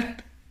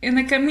 mert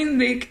nekem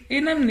mindig,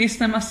 én nem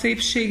néztem a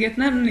szépséget,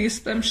 nem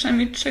néztem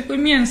semmit, csak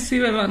hogy milyen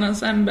szíve van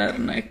az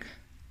embernek.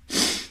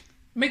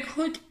 Meg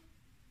hogy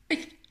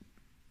egy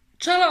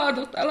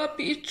családot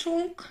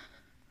alapítsunk,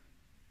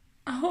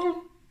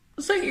 ahol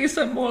az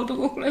egészen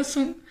boldogok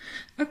leszünk.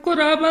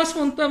 Akkorában azt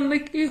mondtam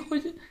neki,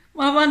 hogy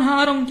már van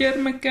 3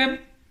 gyermekem,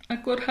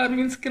 akkor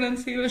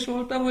 39 éves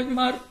voltam, hogy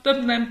már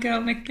több nem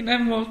kell neki,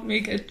 nem volt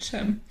még egy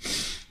sem.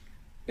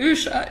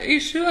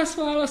 És ő azt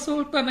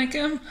válaszolta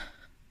nekem,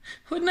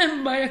 hogy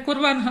nem baj, akkor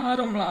van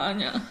 3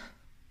 lánya.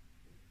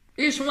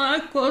 És már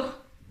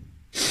akkor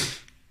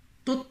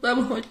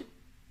tudtam, hogy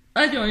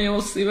nagyon jó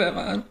szíve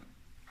van.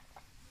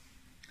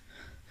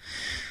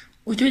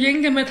 Úgyhogy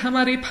engemet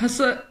hamarébb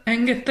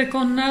engedtek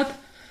onnát,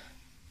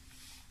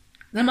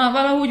 de már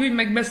valahogy úgy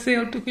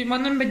megbeszéltük, hogy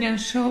már nem megyen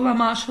sehova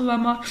máshova,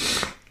 már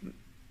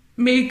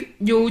még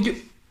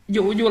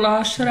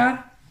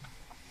gyógyulásra.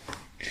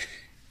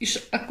 És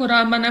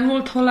akkorában nem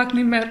volt hol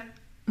lakni, mert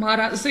már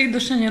az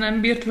édesanyja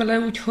nem bírt vele,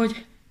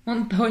 úgyhogy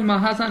mondta, hogy már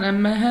haza nem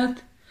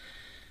mehet.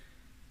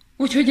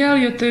 Úgyhogy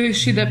eljött ő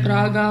is ide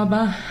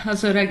Prágába,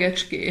 az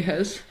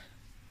öregecskéhez.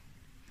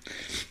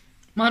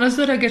 Már az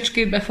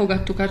öregecskét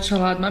befogadtuk a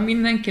családba,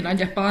 mindenki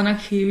nagyapának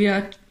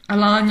hívja, a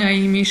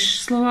lányaim is,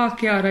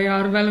 Szlovákiára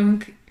jár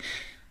velünk,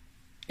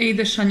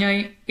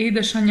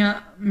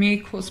 édesanyja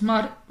méghoz.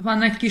 Már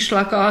van egy kis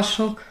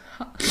lakások,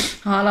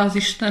 hála az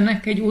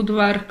Istennek, egy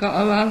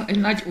udvarkával, egy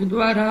nagy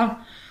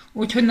udvarral,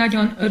 úgyhogy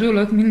nagyon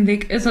örülök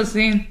mindig, ez az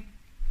én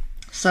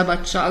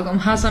szabadságom,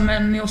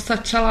 hazamenni, azt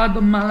a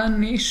családommal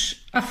lenni, és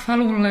a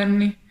falun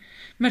lenni.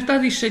 Mert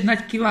az is egy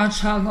nagy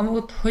kívánságom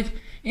volt,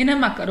 hogy én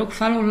nem akarok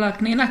falun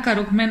lakni, én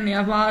akarok menni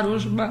a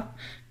városba,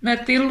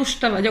 mert én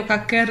lusta vagyok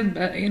a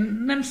kertbe,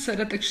 én nem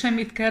szeretek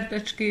semmit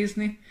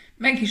kertecskézni.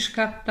 Meg is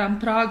kaptam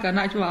Prága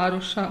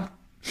nagyvárosát,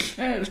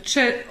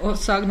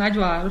 Csehország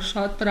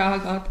nagyvárosát,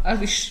 Prágát,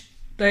 az is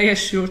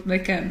teljesült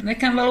nekem.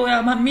 Nekem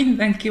valójában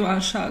minden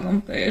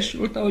kívánságom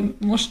teljesült, ahogy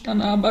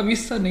mostanában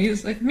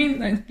visszanézek,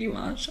 minden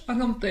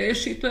kívánságom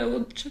teljesítve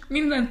volt, csak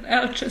mindent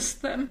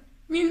elcsesztem,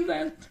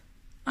 mindent,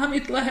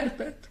 amit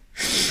lehetett.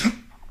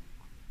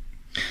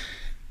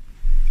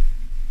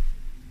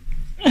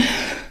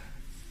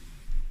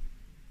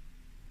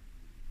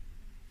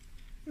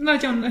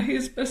 Nagyon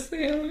nehéz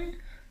beszélni.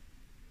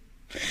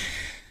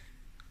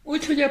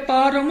 Úgyhogy a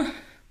párommal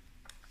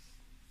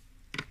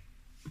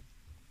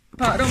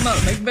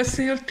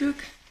megbeszéltük,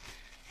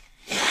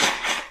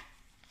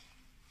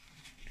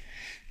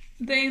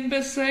 de én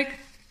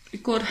beszélek,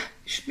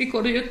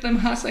 mikor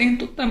jöttem haza, én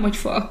tudtam, hogy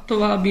fogok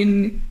tovább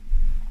inni,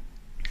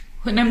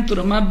 hogy nem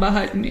tudom abba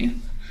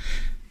hagyni,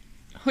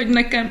 hogy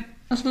nekem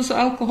az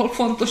alkohol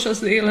fontos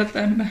az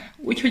életemben,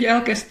 úgyhogy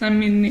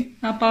elkezdtem inni.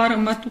 A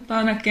páromat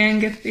utána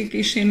kiengedték,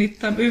 és én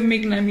ittam, ő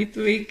még nem itt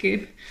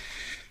végképp,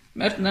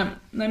 mert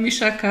nem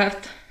is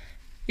akart,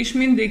 és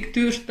mindig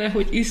tűrte,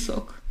 hogy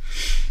iszok.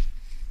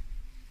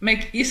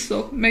 Meg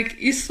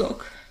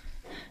iszok.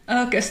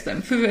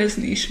 Elkezdtem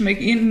füvezni is,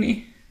 meg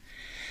inni.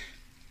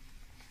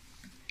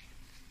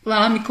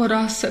 Valamikor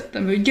azt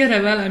szedtem, hogy gyere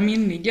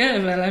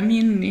velem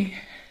inni.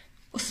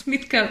 Azt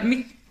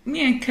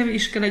milyen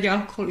kevés kell egy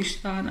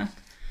alkoholistának.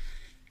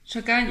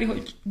 Csak annyi,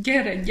 hogy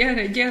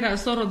gyere,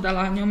 az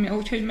oroddalá nyomja,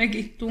 úgyhogy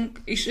megittunk,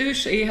 és ő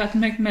se éhet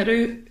meg, mert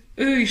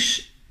ő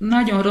is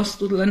nagyon rossz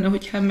tud lenni,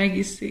 hogyha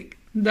megiszik.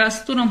 De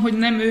azt tudom, hogy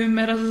nem ő,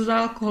 mert az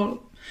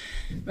alkohol,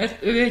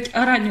 mert ő egy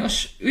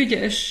aranyos,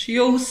 ügyes,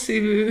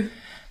 jószívű,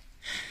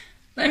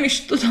 nem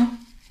is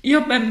tudom,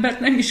 jobb embert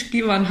nem is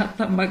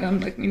kívánhattam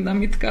magamnak, mint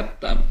amit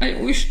kaptam a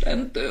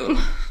Jóistentől.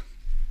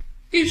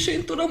 És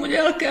én tudom, hogy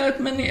el kellett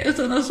menni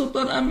ezen az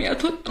úton,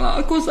 amiatt, hogy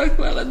találkozzak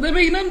vele, de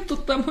még nem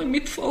tudtam, hogy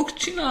mit fogok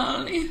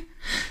csinálni.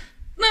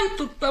 Nem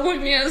tudtam,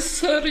 hogy milyen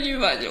szörnyű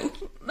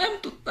vagyok. Nem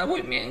tudtam,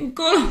 hogy milyen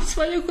gonosz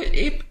vagyok, hogy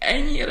épp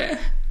ennyire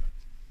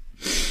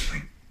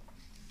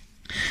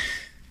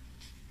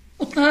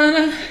Utána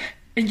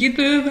egy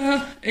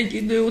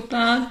idő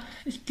után,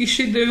 egy kis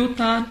idő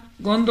után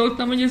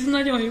gondoltam, hogy ez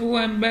nagyon jó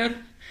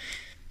ember.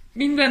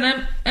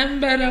 Minden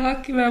emberrel,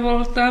 akivel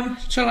voltam,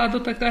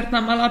 családot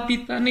akartam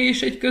alapítani,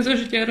 és egy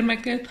közös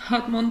gyermeket.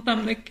 Hát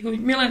mondtam neki,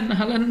 hogy mi lenne,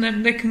 ha lenne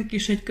nekünk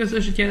is egy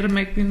közös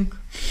gyermekünk.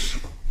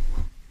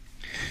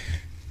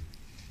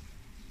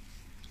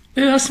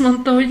 Ő azt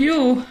mondta, hogy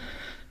jó.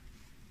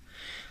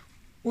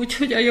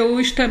 Úgyhogy a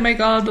Jóisten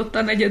megáldott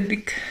a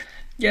 4.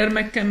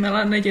 gyermekemmel,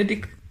 a 4.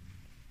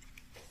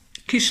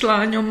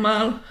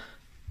 kislányommal.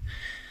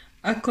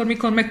 Akkor,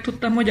 mikor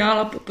megtudtam, hogy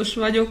állapotos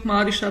vagyok,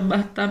 már is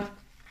abbáttam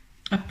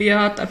a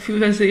piát, a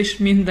füvezést,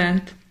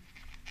 mindent.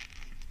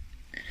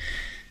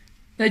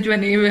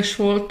 40 éves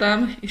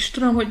voltam, és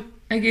tudom, hogy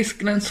egész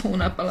 9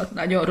 hónap alatt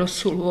nagyon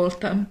rosszul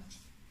voltam.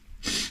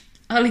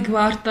 Alig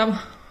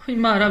vártam, hogy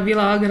már a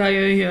világra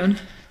jöjjön.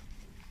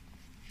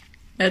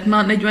 Mert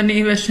már 40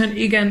 évesen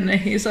igen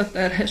nehéz a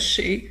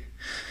terhesség.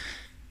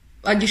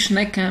 Vagyis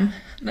nekem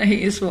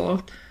nehéz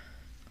volt.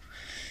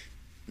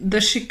 De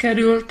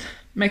sikerült,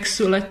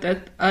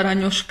 megszületett,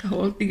 aranyoska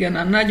volt,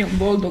 igen, nagyon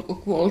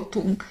boldogok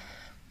voltunk.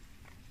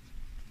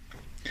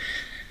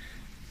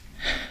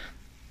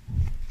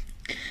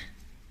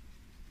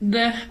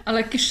 De a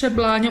legkisebb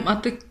lányom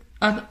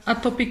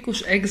atopikus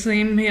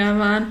egzémje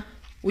van,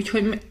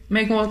 úgyhogy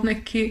megvolt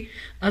neki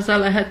az a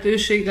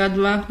lehetőség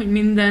adva, hogy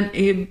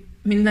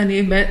minden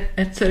évben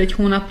egyszer egy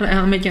hónapra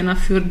elmegyen a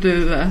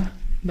fürdővel.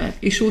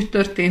 És úgy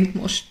történt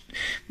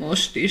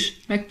most is.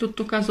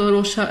 Megtudtuk az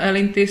orvossal,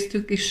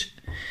 elintéztük is.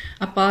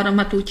 A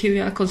páromat úgy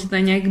hívják, az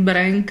Zdeněk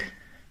Brenk.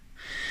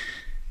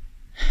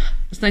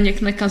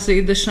 Zdeněknek az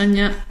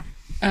édesanyja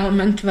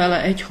elment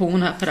vele egy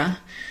hónapra.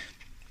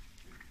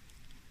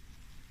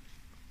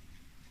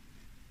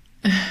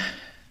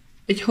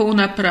 Egy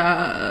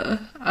hónapra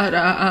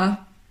arra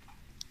a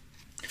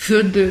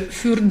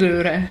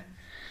fürdőre.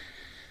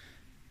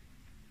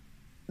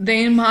 De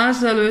én már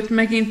azelőtt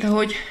megint,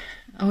 ahogy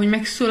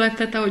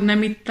megszületett, ahogy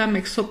nem ittam,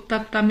 meg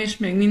szoptattam, és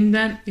meg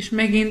minden, és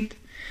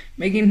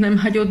megint nem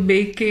hagyott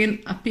békén.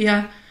 A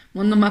pia,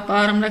 mondom a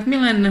páromnak, mi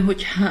lenne,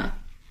 hogyha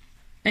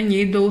ennyi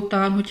idő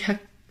után, hogyha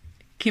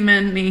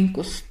kimennénk,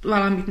 azt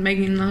valamit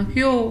meginnak.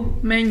 Jó,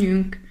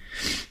 menjünk.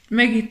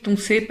 Megittunk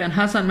szépen,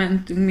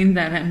 hazamentünk,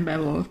 minden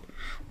rendben volt.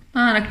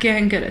 Utána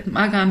kiengedett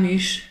magam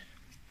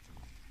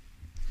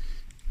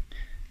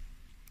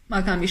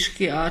is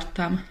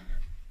kiártam.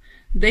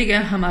 De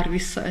igen, ha már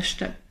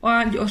visszaestem.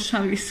 Olyan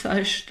gyorsan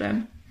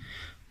visszaestem,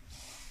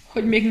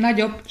 hogy még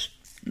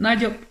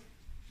nagyobb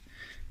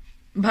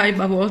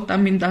bajba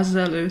voltam, mint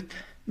azelőtt.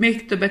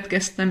 Még többet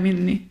kezdtem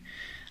inni.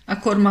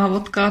 Akkor már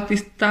vodkát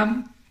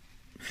ittam,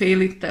 fél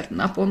litert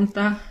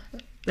naponta.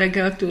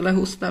 Reggeltől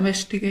lehúztam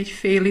estig egy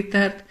fél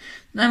litert.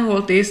 Nem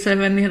volt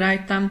észrevenni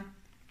rajtam,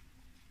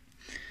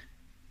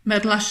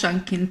 mert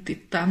lassan kint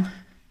ittam.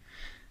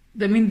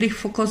 De mindig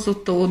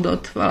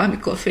fokozódott,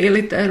 valamikor fél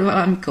liter,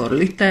 valamikor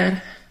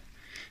liter,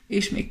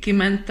 és még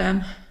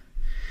kimentem.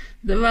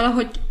 De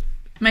valahogy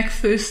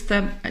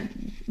megfőztem, a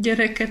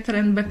gyereket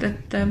rendbe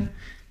tettem,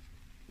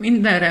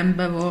 minden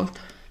rendben volt.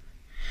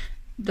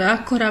 De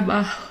akkor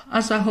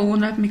az a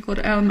hónap,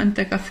 mikor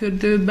elmentek a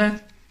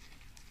fürdőbe,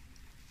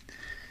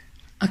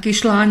 a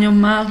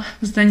kislányommal,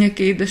 Zdeněk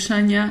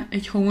édesanyja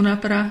egy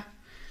hónapra,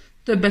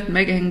 többet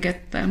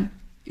megengedtem.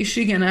 És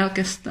igen,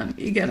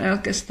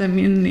 elkezdtem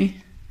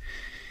inni.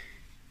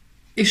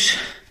 És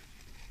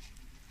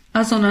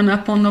azon a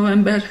napon,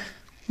 november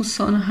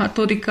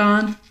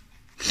 26-án,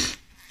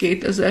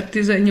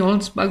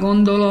 2018-ban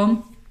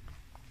gondolom,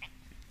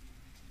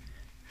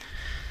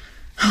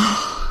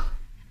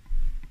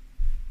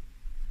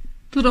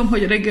 tudom,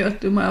 hogy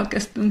reggeltől már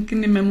elkezdtünk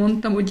inni, mert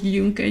mondtam, hogy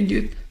ígyünk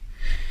együtt.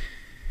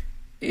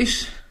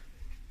 És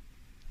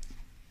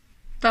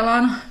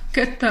talán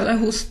ketten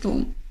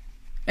lehúztunk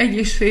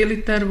 1,5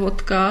 liter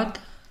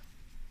vodkát,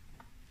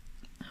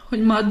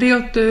 hogy már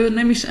déltől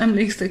nem is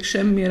emlékszek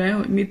semmire,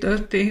 hogy mi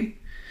történt.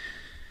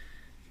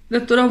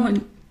 De tudom,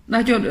 hogy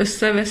nagyon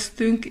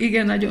összevesztünk,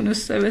 igen, nagyon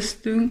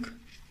összevesztünk.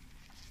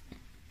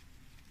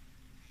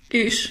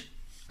 És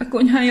a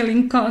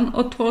konyhajalinkán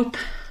ott volt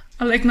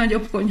a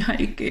legnagyobb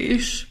konyhai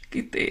kés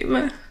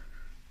kitéve.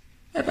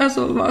 Mert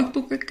azon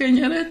vágtuk a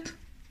kenyeret.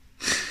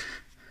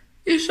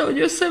 És ahogy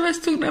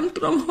összevesztünk, nem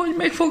tudom, hogy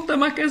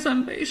megfogtam a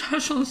kezembe, és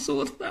hason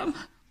szúrtam.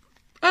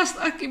 Azt,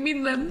 aki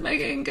mindent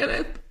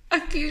megengedett,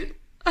 aki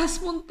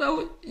azt mondta,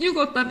 hogy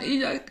nyugodtan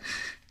igyak,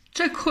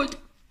 csak hogy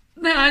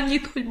ne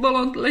annyit, hogy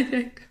bolond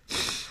legyek.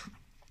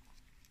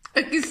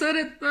 Aki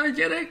szerette a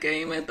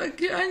gyerekeimet,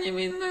 aki annyi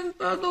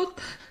mindent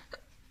adott.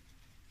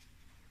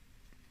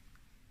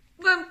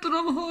 Nem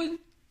tudom, hogy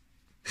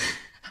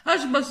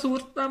hasba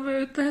szúrtam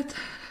őtet.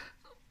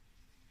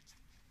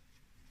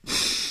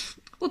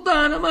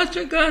 Utána már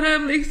csak arra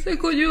emlékszek,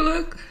 hogy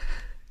ülök,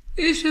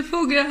 és ő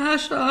fogja a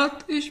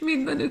hasát, és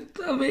mindenütt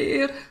a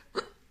vér.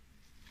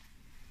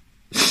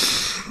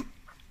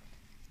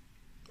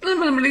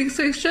 Nem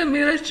emlékszek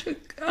semmire, csak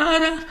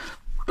arra,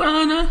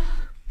 utána,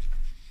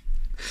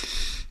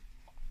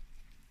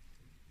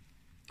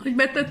 hogy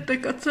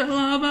betettek a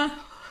cellába,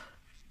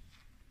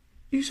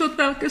 És ott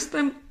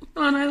elkezdtem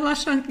utána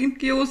lassanként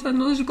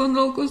kiózanul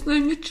gondolkozni,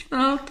 hogy mit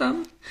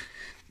csináltam.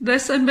 De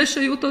eszembe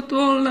se jutott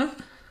volna,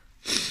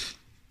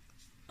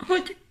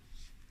 hogy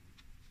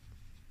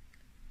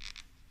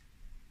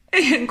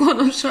ilyen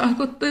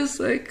gonoszságot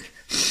teszek.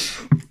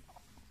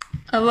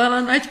 Avval a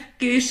nagy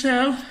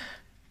késsel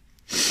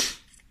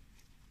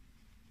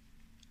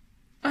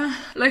a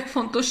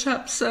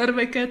legfontosabb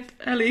szerveket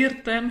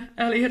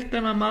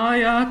elértem a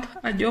máját,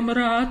 a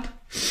gyomrát,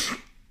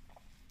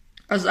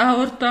 az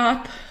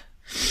aortát,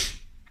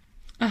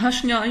 a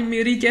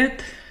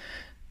hasnyálmirigyet,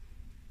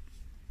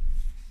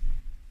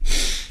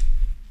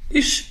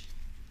 és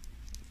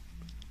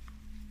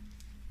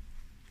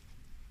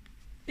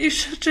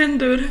a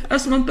csendőr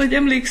azt mondta, hogy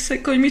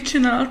emlékszek, hogy mit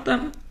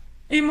csináltam.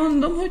 Én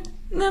mondom, hogy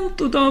nem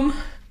tudom.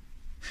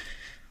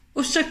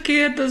 Most csak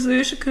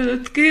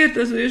kérdezősködött,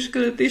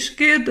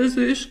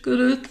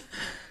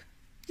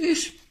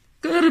 és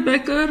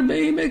körbe,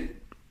 én meg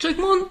csak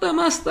mondtam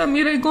azt,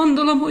 amire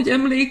gondolom, hogy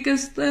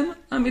emlékeztem,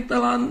 ami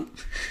talán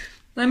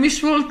nem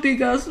is volt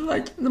igaz,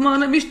 vagy már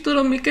nem is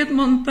tudom, miket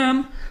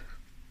mondtam.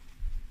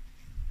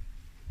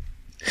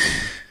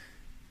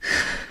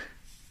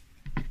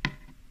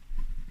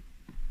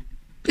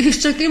 És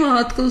csak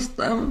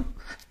imádkoztam.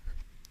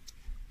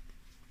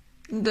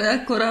 De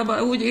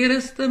ekkorában úgy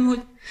éreztem,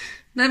 hogy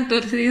nem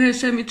történhet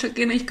semmi, csak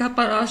én egy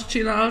kaparást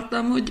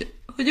csináltam, hogy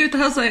őt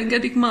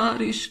hazaengedik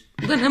már is.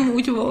 De nem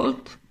úgy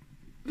volt.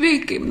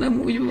 Végképp nem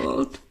úgy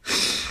volt.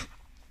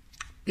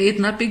 2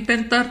 napig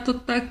bent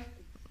tartották,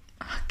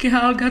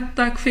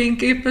 kihallgatták,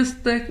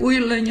 fényképeztek, új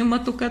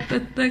lenyomatokat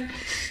tettek,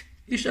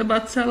 és ebbe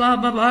a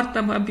cellába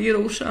vártam a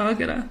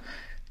bíróságra.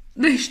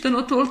 De Isten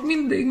ott volt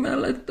mindig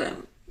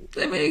mellettem.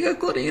 De még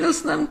akkor én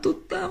azt nem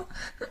tudtam.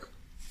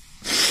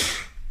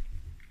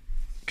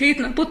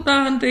 2 nap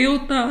után,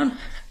 délután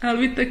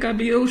elvittek a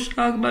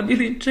bíróságba,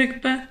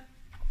 bilincsekbe,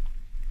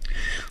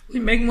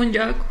 hogy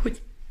megmondják,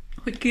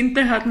 hogy kint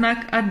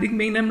tehetnek, addig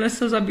még nem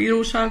lesz az a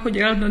bíróság, hogy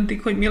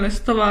eldöntik, hogy mi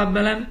lesz tovább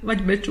velem,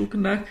 vagy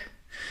becsuknak.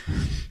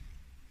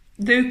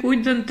 De ők úgy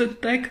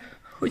döntöttek,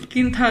 hogy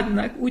kint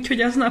hagynak,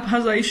 úgyhogy aznap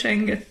haza is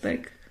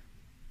engedtek.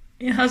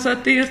 Én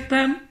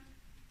hazatértem,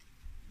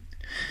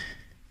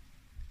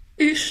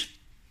 és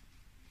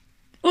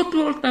ott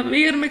volt a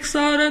vér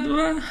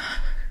megszáradva,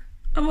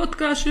 a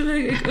vodkás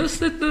üvegek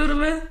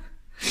összetörve,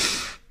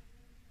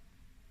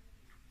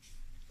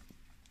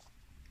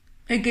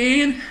 meg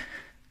én,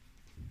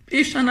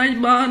 és a nagy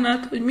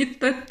bánat, hogy mit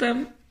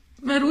tettem,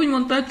 mert úgy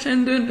mondta a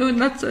csendőrnő, hogy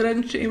nagy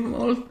szerencsém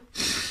volt.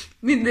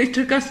 Mindig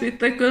csak azt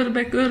vitte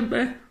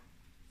körbe,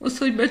 az,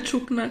 hogy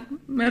becsuknak,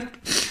 mert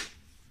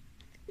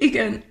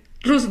igen,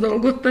 rossz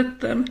dolgot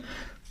tettem.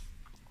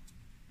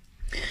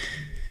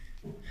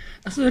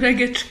 Az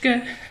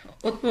öregecske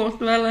ott volt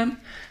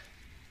velem,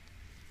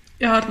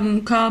 járt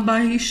munkába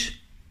is,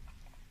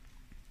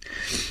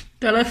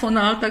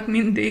 telefonáltak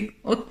mindig,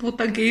 ott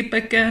volt a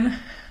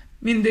gépeken,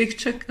 mindig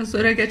csak az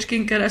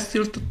öregecskén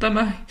keresztül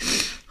tudtam,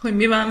 hogy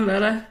mi van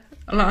vele.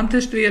 A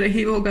lánytestvére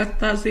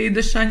hívogatta, az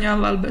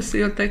édesanyjával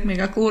beszéltek, még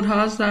a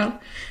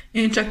kórházzal.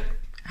 Én csak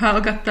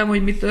hallgattam,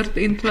 hogy mi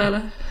történt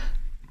vele.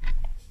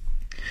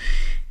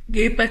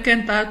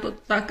 Gépeken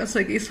tartották, az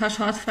egész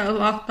hasát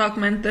felvágták,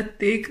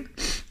 mentették,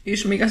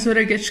 és még az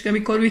öregecske,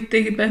 mikor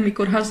vitték be,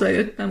 mikor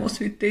hazajöttem, azt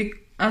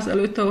vitték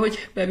azelőtt,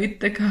 ahogy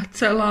bevittek a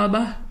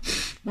cellába.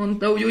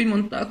 Mondta, úgy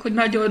mondták, hogy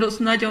nagyon rossz,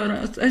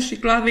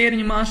 esik le a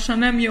vérnyomása,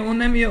 nem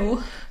jó.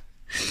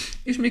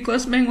 És mikor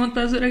azt megmondta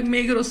az öreg,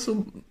 még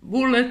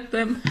rosszabbul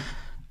lettem.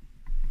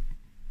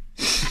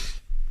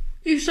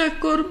 És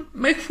akkor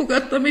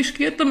megfogadtam, és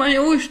kértem a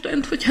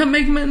Jóistent, hogyha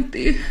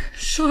megmenti,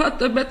 soha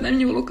többet nem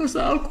nyúlok az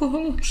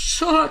alkohol,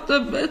 soha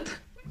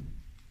többet.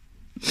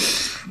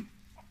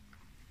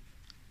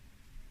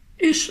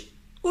 És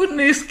úgy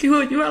néz ki,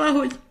 hogy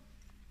valahogy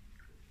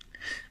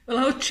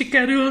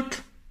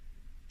sikerült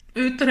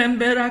őt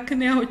rendbe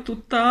rakni, ahogy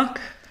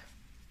tudták,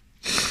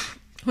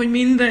 hogy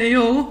minden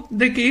jó,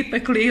 de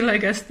gépek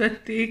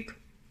lélegeztették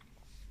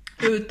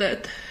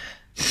őtet.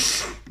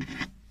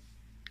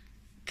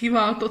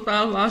 Kiváltott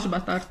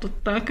állásba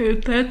tartották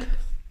őtet,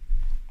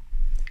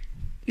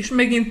 és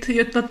megint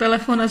jött a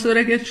telefon az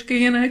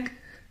öregecskének,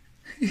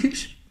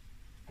 és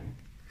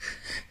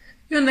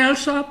jön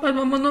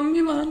elsápadva, mondom,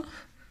 mi van?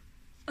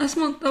 Azt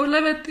mondta, hogy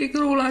levették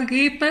róla a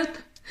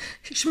gépet,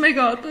 és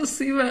megállt a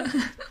szíve.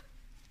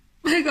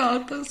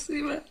 Megállt a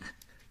szíve.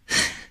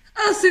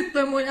 Azt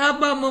hittem, hogy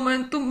abban a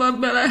momentumban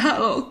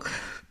belehalok.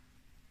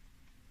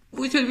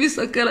 Úgyhogy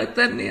vissza kellett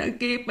tenni a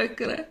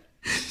gépekre.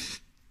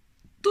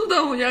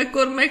 Tudom, hogy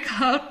akkor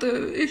meghalt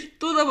ő, és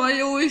tudom a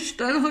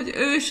Jóisten, hogy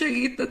ő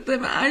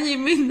segítettem, annyi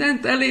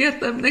mindent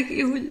elértem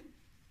neki, hogy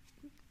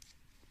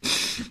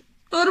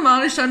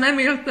normálisan nem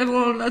élte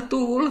volna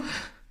túl.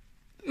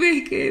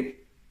 Végképp.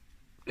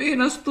 Én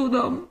azt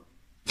tudom.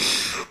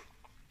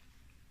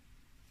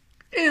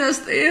 Én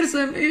azt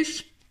érzem,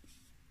 és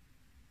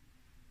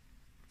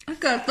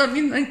akartam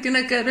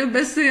mindenkinek erről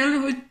beszélni,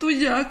 hogy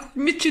tudják,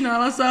 hogy mit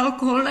csinál az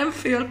alkohol, nem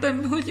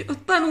féltem, hogy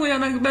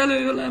tanuljanak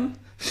belőlem.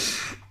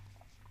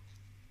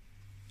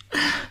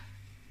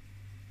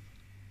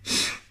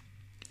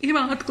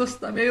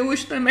 imádkoztam, a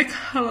Jóisten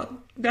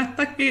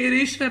meghallgatta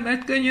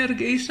kérésemet,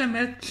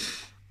 könyörgésemet.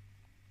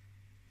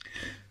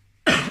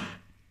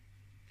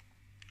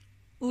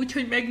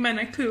 Úgyhogy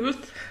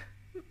megmenekült,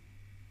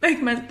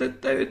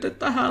 megmentette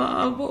őt a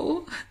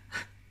halálból.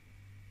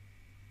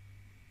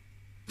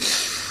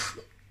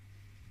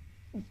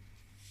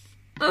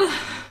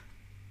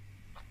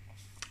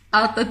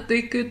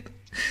 Áttették őt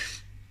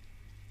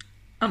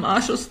a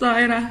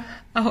másosztályra,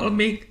 ahol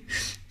még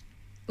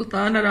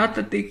utána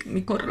rátették,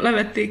 mikor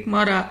levették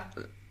már a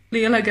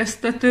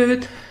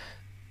lélegeztetőt,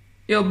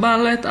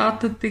 jobban lett,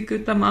 áttették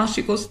őt a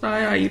másik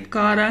osztályra,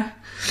 Ipkára,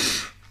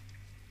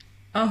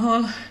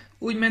 ahol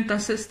úgy ment a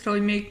szesztra,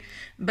 hogy még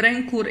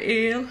Brenkur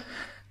él.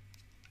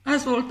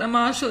 Az volt a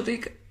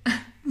második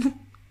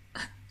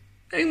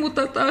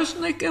megmutatás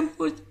nekem,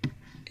 hogy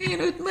én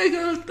őt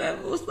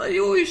megöltem, azt a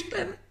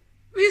Jóisten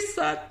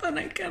visszaadta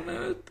nekem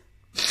őt.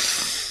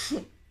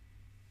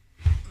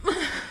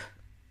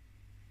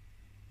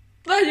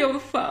 Nagyon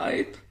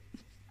fájt,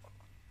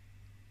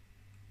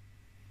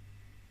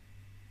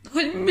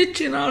 hogy mit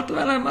csinált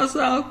velem az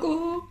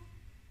alkohol.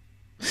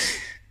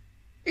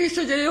 És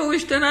hogy a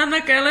Jóisten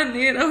ennek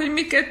ellenére, hogy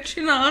miket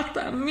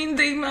csináltam,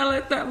 mindig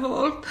mellettem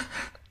volt.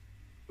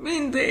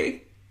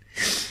 Mindig.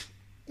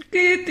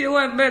 2 jó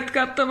embert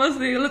kaptam az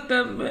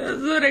életemben,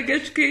 az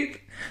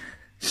öregecskét,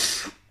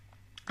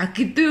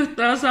 aki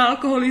tűrte az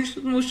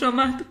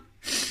alkoholizmusomat.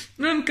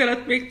 Nem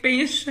kellett még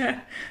pénz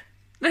se,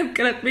 nem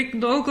kellett még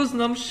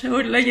dolgoznom se,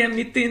 hogy legyen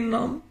mit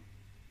innom.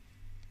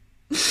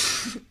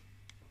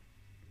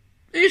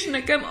 És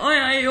nekem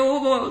olyan jó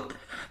volt,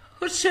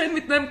 hogy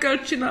semmit nem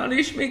kell csinálni,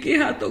 és még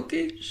ihatok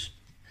is.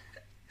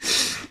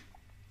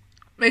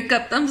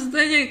 Megkaptam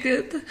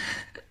Zdenyéket,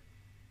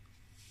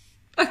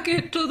 a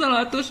 2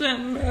 csodálatos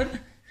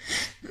ember.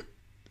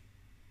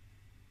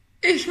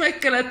 És meg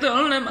kellett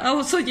ölnem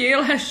ahhoz, hogy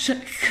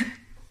élhessek.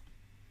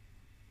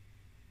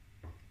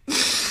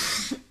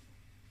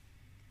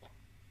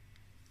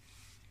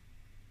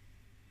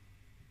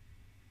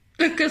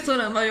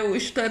 Köszönöm a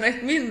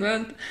Jóistennek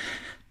mindent.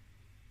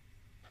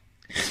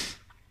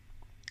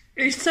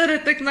 És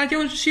szeretek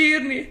nagyon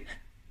sírni,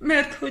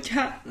 mert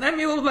hogyha nem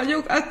jól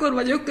vagyok, akkor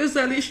vagyok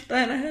közel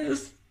Istenhez.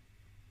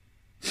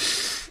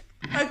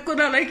 Akkor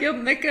a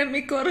legjobb nekem,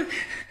 mikor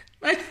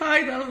nagy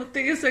fájdalmat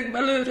érzek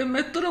belőlem,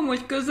 mert tudom,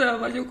 hogy közel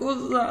vagyok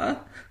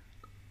hozzá.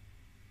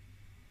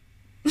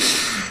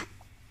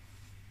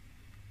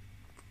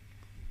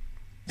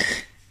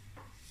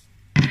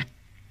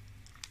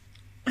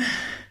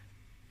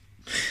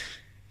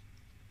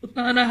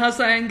 Utána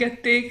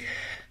hazaengedték,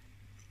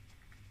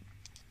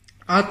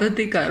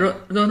 átadték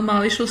a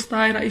normális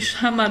osztályra, és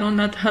hamar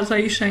onnan haza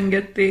is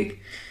engedték.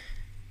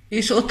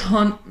 És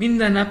otthon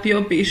minden nap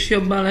jobb és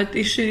jobban lett,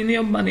 és én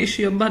jobban és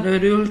jobban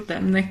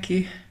örültem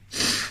neki.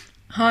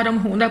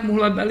 3 hónap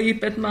múlva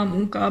belépett már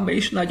munkába,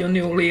 és nagyon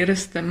jól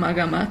éreztem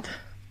magamat.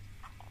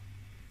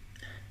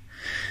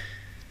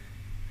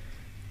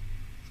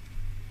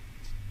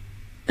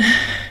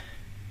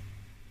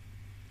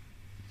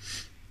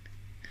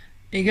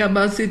 Még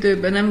ebben az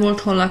időben nem volt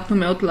hol laknom,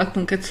 mert ott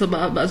laktunk egy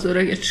szobában az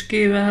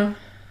öregecskével.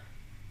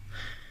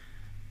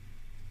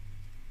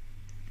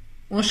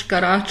 Most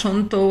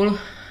karácsontól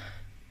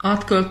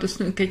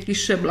átköltöztünk egy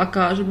kisebb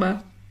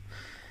lakásba.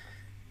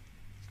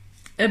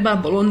 Ebben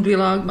a bolond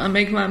világban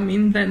megvan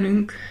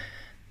mindenünk,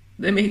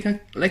 de még a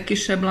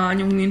legkisebb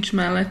lányunk nincs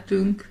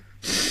mellettünk.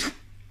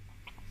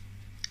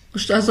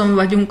 Most azon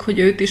vagyunk, hogy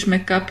őt is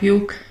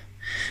megkapjuk.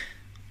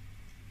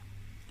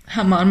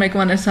 Ha már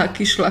megvan ez a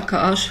kis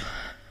lakás.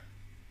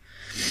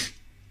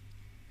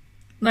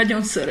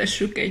 Nagyon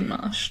szeressük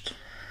egymást.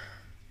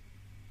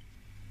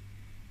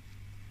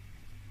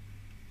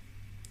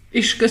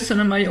 És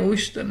köszönöm a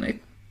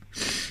Jóistennek,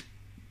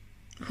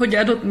 hogy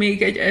adott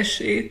még egy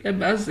esélyt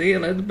ebbe az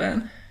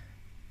életben.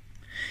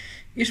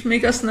 És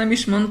még azt nem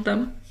is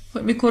mondtam,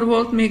 hogy mikor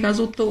volt még az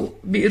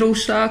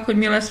utóbíróság, hogy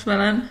mi lesz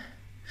velem.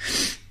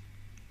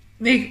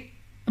 Még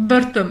a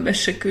börtönbe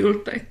se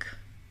küldtek.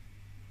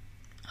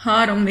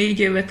 3-4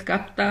 évet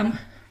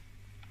kaptam,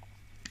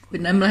 hogy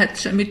nem lehet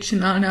semmit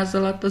csinálni az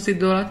alatt az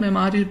idő alatt, mert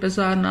már is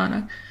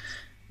bezárnának.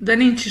 De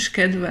nincs is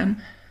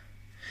kedvem.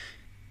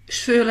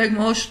 És főleg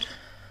most,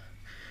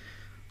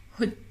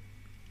 hogy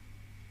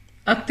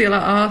Attila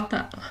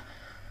által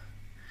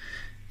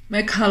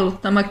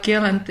meghallottam a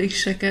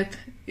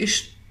kijelentéseket,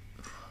 és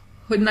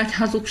hogy nagy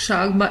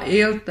hazugságba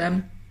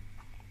éltem,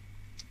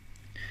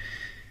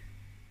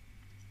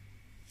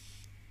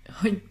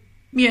 hogy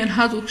milyen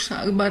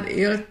hazugságban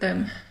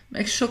éltem,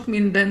 meg sok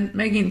minden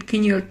megint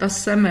kinyílt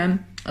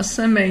a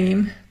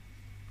szemeim.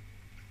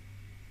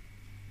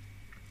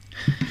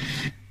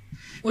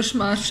 Most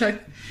már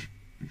csak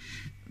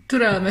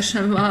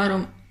türelmesen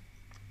várom,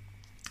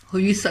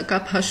 hogy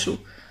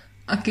visszakaphassuk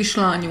a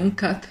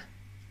kislányunkat.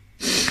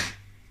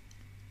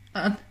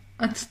 Hát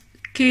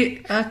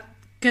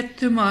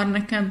 2 már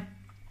nekem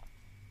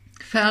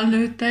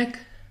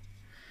felnőttek,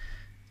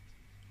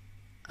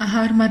 a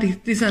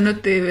 3.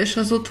 15 éves,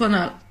 az ott van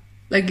a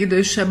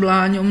legidősebb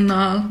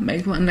lányomnál,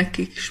 megvan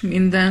nekik is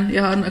minden,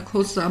 járnak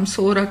hozzám,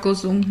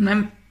 szórakozunk,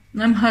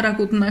 Nem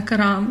haragudnak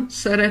rám,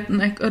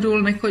 szeretnek,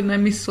 örülnek, hogy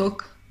nem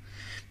iszok.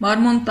 Már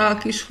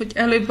mondták is, hogy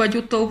előbb vagy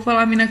utóbb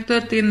valaminek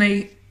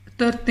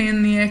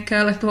történnie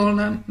kellett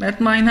volna, mert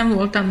már nem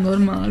voltam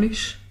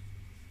normális.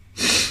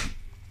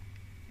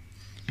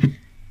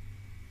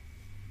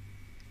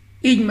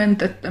 Így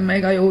mentette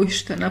meg a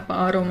Jóisten a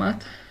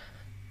páromat.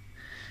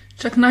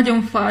 Csak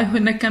nagyon fáj,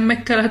 hogy nekem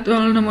meg kellett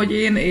ölnöm, hogy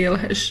én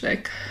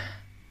élhessek.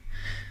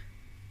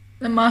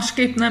 De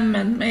másképp nem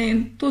ment, mert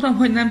én tudom,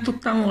 hogy nem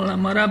tudtam volna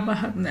marábbá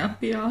hagyni a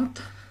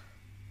piát.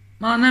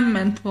 Már nem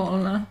ment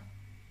volna.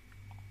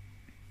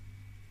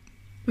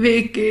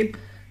 Végképp.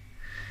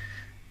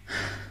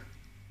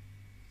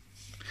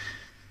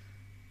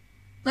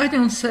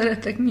 Nagyon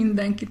szeretek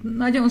mindenkit,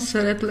 nagyon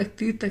szeretlek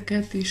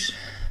titeket is.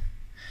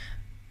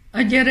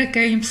 A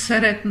gyerekeim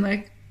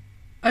szeretnek.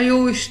 A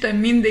Jóisten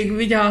mindig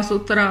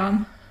vigyázott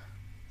rám.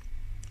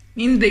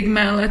 Mindig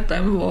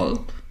mellettem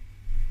volt.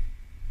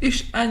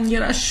 És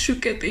annyira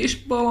süket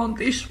és bolond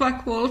és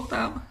vak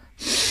voltam.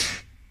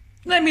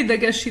 Nem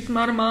idegesít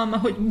már máma,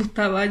 hogy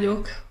buta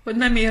vagyok, hogy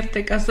nem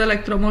értek az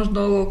elektromos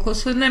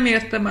dolgokhoz, hogy nem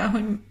értem el,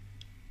 hogy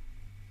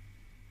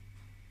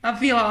a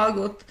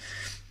világot.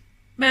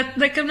 Mert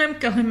nekem nem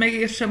kell, hogy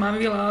megértsem a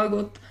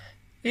világot.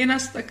 Én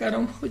azt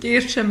akarom, hogy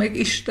értse meg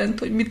Istent,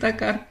 hogy mit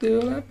akar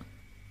tőlem.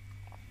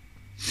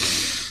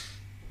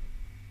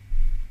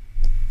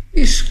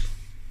 És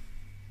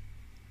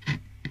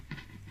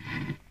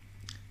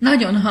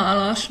nagyon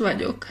hálás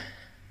vagyok.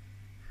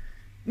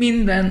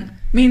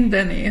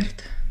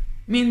 Mindenért.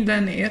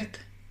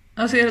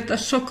 Azért a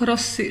sok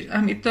rossz is,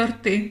 ami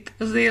történt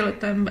az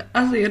életemben,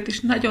 azért is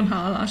nagyon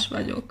hálás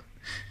vagyok.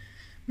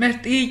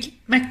 Mert így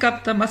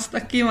megkaptam azt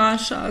a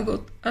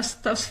kívánságot,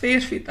 azt a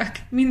férfit,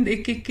 akit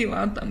mindig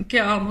kikívántam,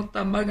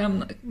 kiálmodtam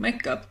magamnak,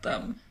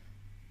 megkaptam.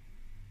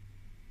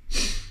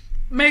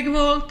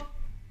 Megvolt,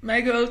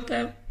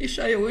 megöltem, és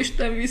a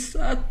Jóisten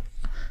visszaadta.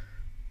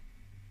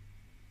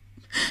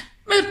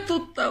 Mert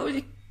tudta,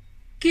 hogy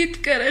kit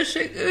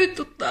keresek, ő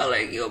tudta a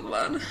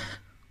legjobban,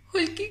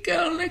 hogy ki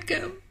kell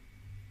nekem.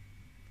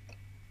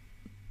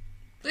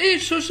 Én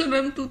sose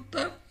nem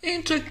tudtam,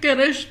 én csak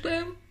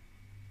kerestem.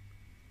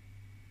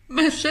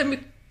 Mert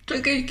semmit,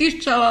 csak egy kis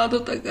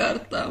családot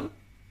akartam.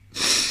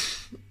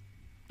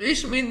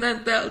 És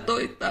mindent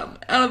eltojtam,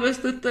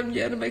 elvesztettem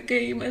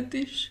gyermekeimet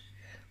is.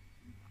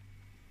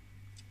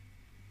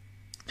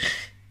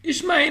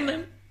 És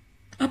majdnem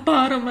a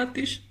páromat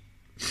is.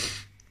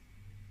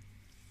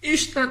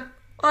 Isten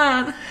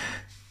olyan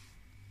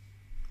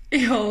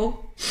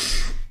jó,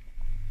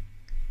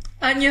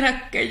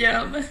 annyira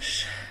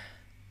kegyelmes,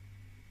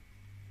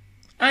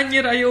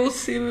 annyira jó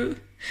szívű.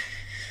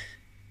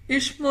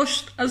 És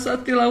most az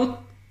Attila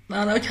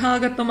után, hogy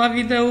hallgatom a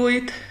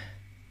videóit,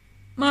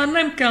 már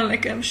nem kell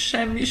nekem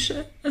semmi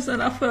se ezen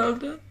a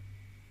földön.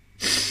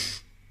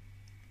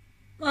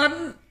 Már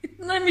itt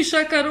nem is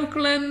akarok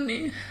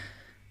lenni,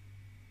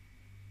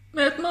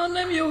 mert már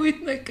nem jó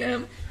itt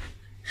nekem.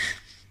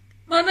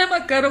 Már nem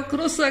akarok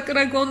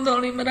rosszakra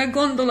gondolni, mert a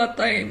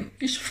gondolataim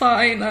is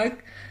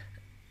fájnak,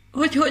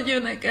 hogy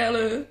jönnek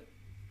elő.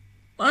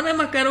 Már nem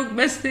akarok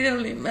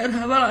beszélni, mert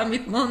ha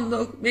valamit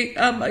mondok, még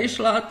abban is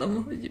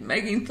látom, hogy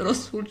megint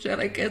rosszul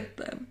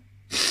cselekedtem.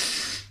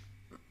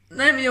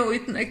 Nem jó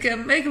itt nekem,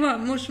 megvan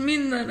most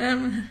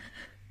mindenem,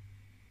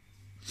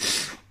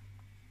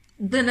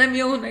 de nem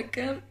jó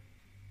nekem.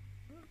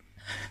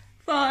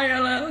 Fáj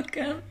a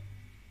lelkem.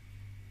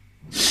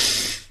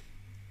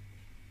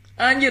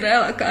 Annyira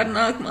el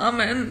akarnák már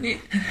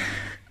menni.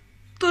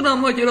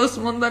 Tudom, hogy rossz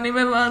mondani,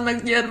 mert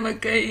vannak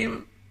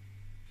gyermekeim.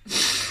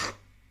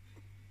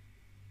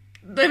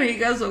 De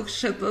még azok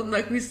se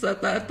tudnak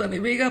visszatartani.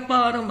 Még a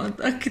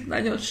páromat, akit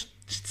nagyon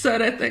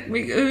szeretek,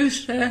 még ő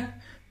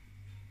se.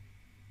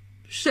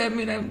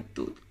 Semmi nem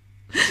tud.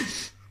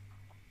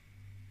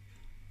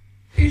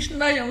 És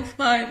nagyon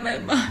fáj,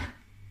 mert már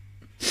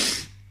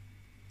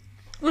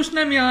most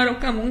nem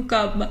járok a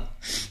munkába.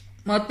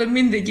 Már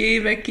mindig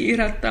évek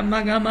kiírattam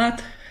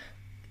magamat.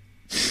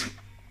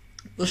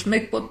 Most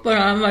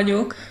megpotporán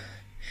vagyok,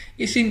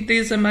 és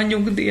intézem a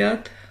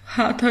nyugdíjat.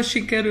 Hát, ha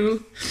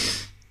sikerül.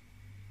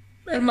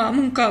 Mert már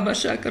munkába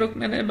se akarok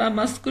menni ebbe a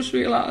maszkos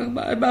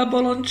világba, ebbe a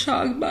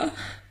bolondságba.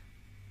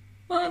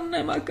 Már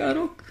nem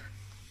akarok.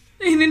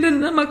 Én ide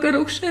nem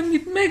akarok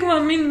semmit,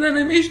 megvan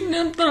mindenem, és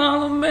nem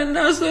találom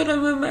benne az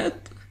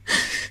örömömet.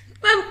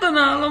 Nem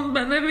találom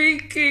benne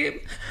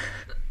végképp.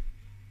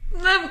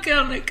 Nem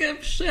kell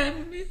nekem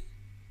semmi.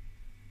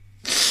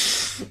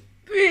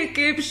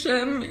 Végképp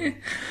semmi.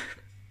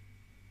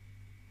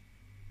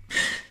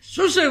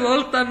 Sose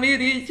voltam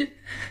irigy.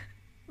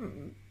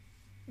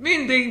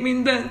 Mindig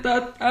mindent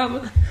adtam.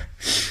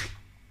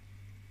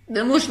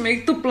 De most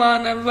még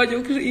duplán nem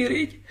vagyok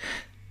irigy.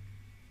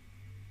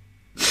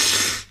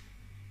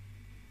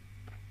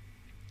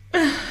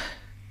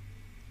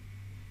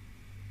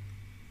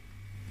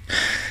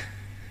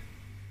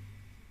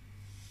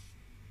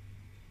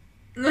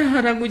 Ne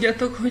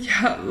haragudjatok,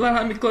 hogyha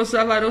valamikor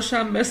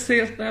zavarosan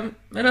beszéltem,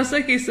 mert az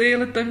egész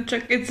életem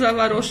csak egy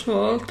zavaros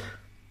volt.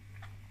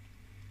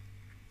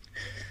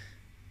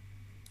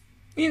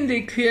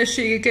 Mindig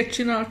hülyeségeket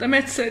csináltam,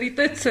 egyszer itt,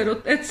 egyszer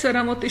ott, egyszer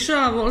amott, és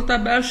rá volt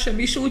a belsőm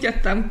is, úgy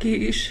adtam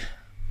ki is.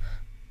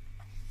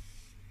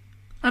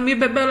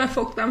 Amibe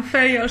belefogtam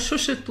fejjel,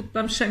 sose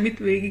tudtam semmit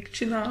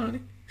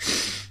végigcsinálni.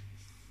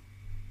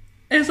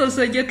 Ez az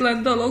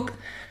egyetlen dolog,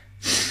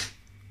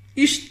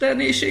 Isten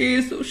és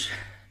Jézus,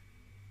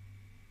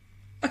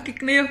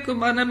 akik nélkül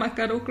már nem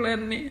akarok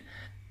lenni.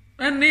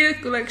 Mert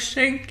nélkülek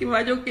senki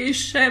vagyok,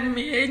 és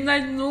semmi, egy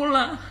nagy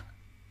nulla.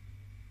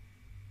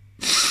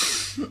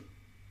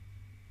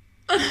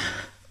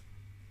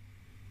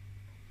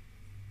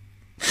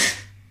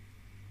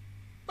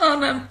 Már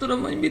nem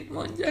tudom, hogy mit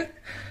mondjak.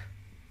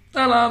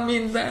 Talán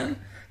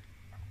minden.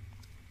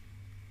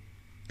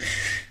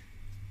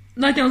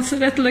 Nagyon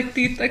szeretlek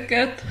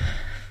titeket.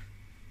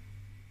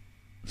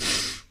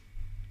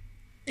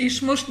 És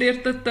most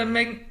értettem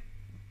meg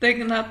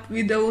tegnap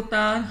videó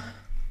után,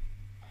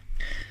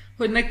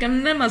 hogy nekem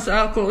nem az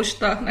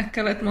alkoholistáknak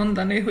kellett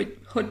mondani,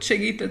 hogy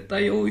segített a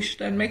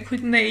Jóisten, meg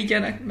hogy ne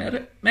igyenek,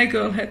 mert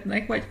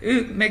megölhetnek, vagy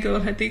ők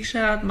megölhetik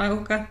saját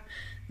magukat.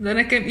 De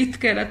nekem itt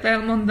kellett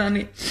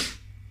elmondani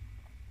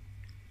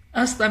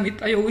azt,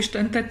 amit a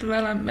Jóisten tett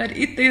velem, mert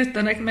itt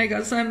értenek meg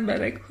az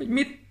emberek, hogy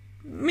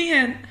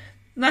milyen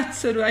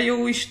nagyszerű a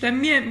Jóisten,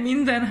 milyen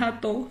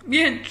mindenható,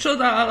 milyen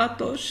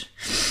csodálatos.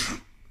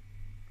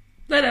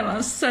 Tele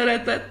van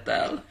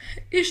szeretettel,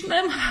 és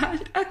nem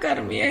hagy,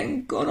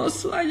 akármilyen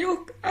gonosz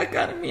vagyok,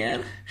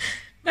 akármilyen,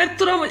 mert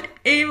tudom, hogy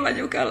én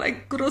vagyok a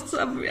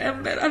leggonoszabb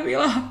ember a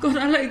világon,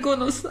 a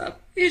leggonoszabb,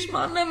 és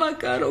már nem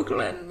akarok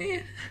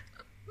lenni,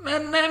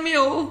 mert nem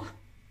jó.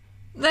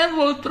 Nem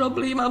volt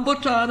probléma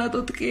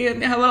bocsánatot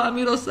kérni, ha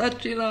valami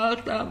rosszat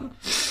csináltam.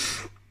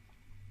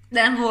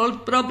 Nem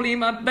volt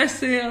probléma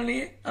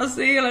beszélni az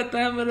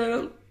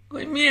életemről,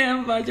 hogy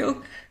milyen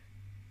vagyok.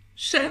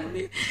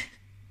 Semmi.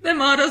 De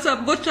már az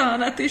a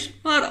bocsánat is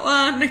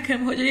már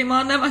nekem, hogy én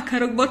már nem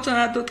akarok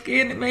bocsánatot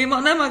kérni, mert én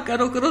már nem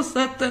akarok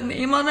rosszat tenni,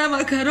 én már nem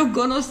akarok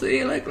gonosz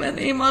élek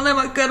lenni, én már nem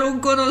akarok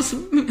gonosz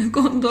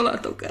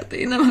gondolatokat,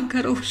 én nem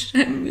akarok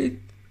semmit.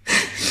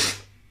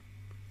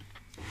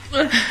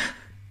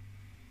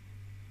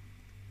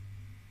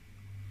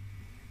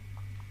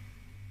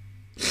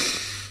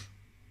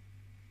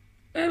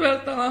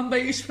 Ezzel talán be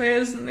is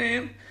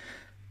fejezném.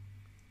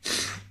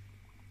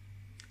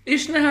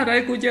 És ne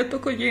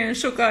haragudjatok, hogy ilyen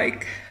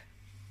sokáig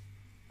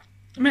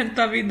ment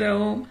a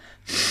videóm.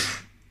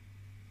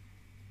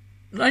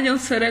 Nagyon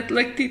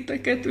szeretlek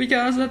titeket,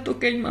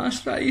 vigyázzatok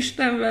egymásra,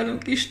 Isten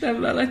velünk, Isten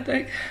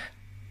veletek.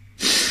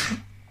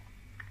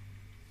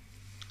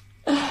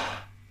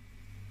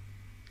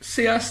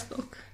 Sziasztok!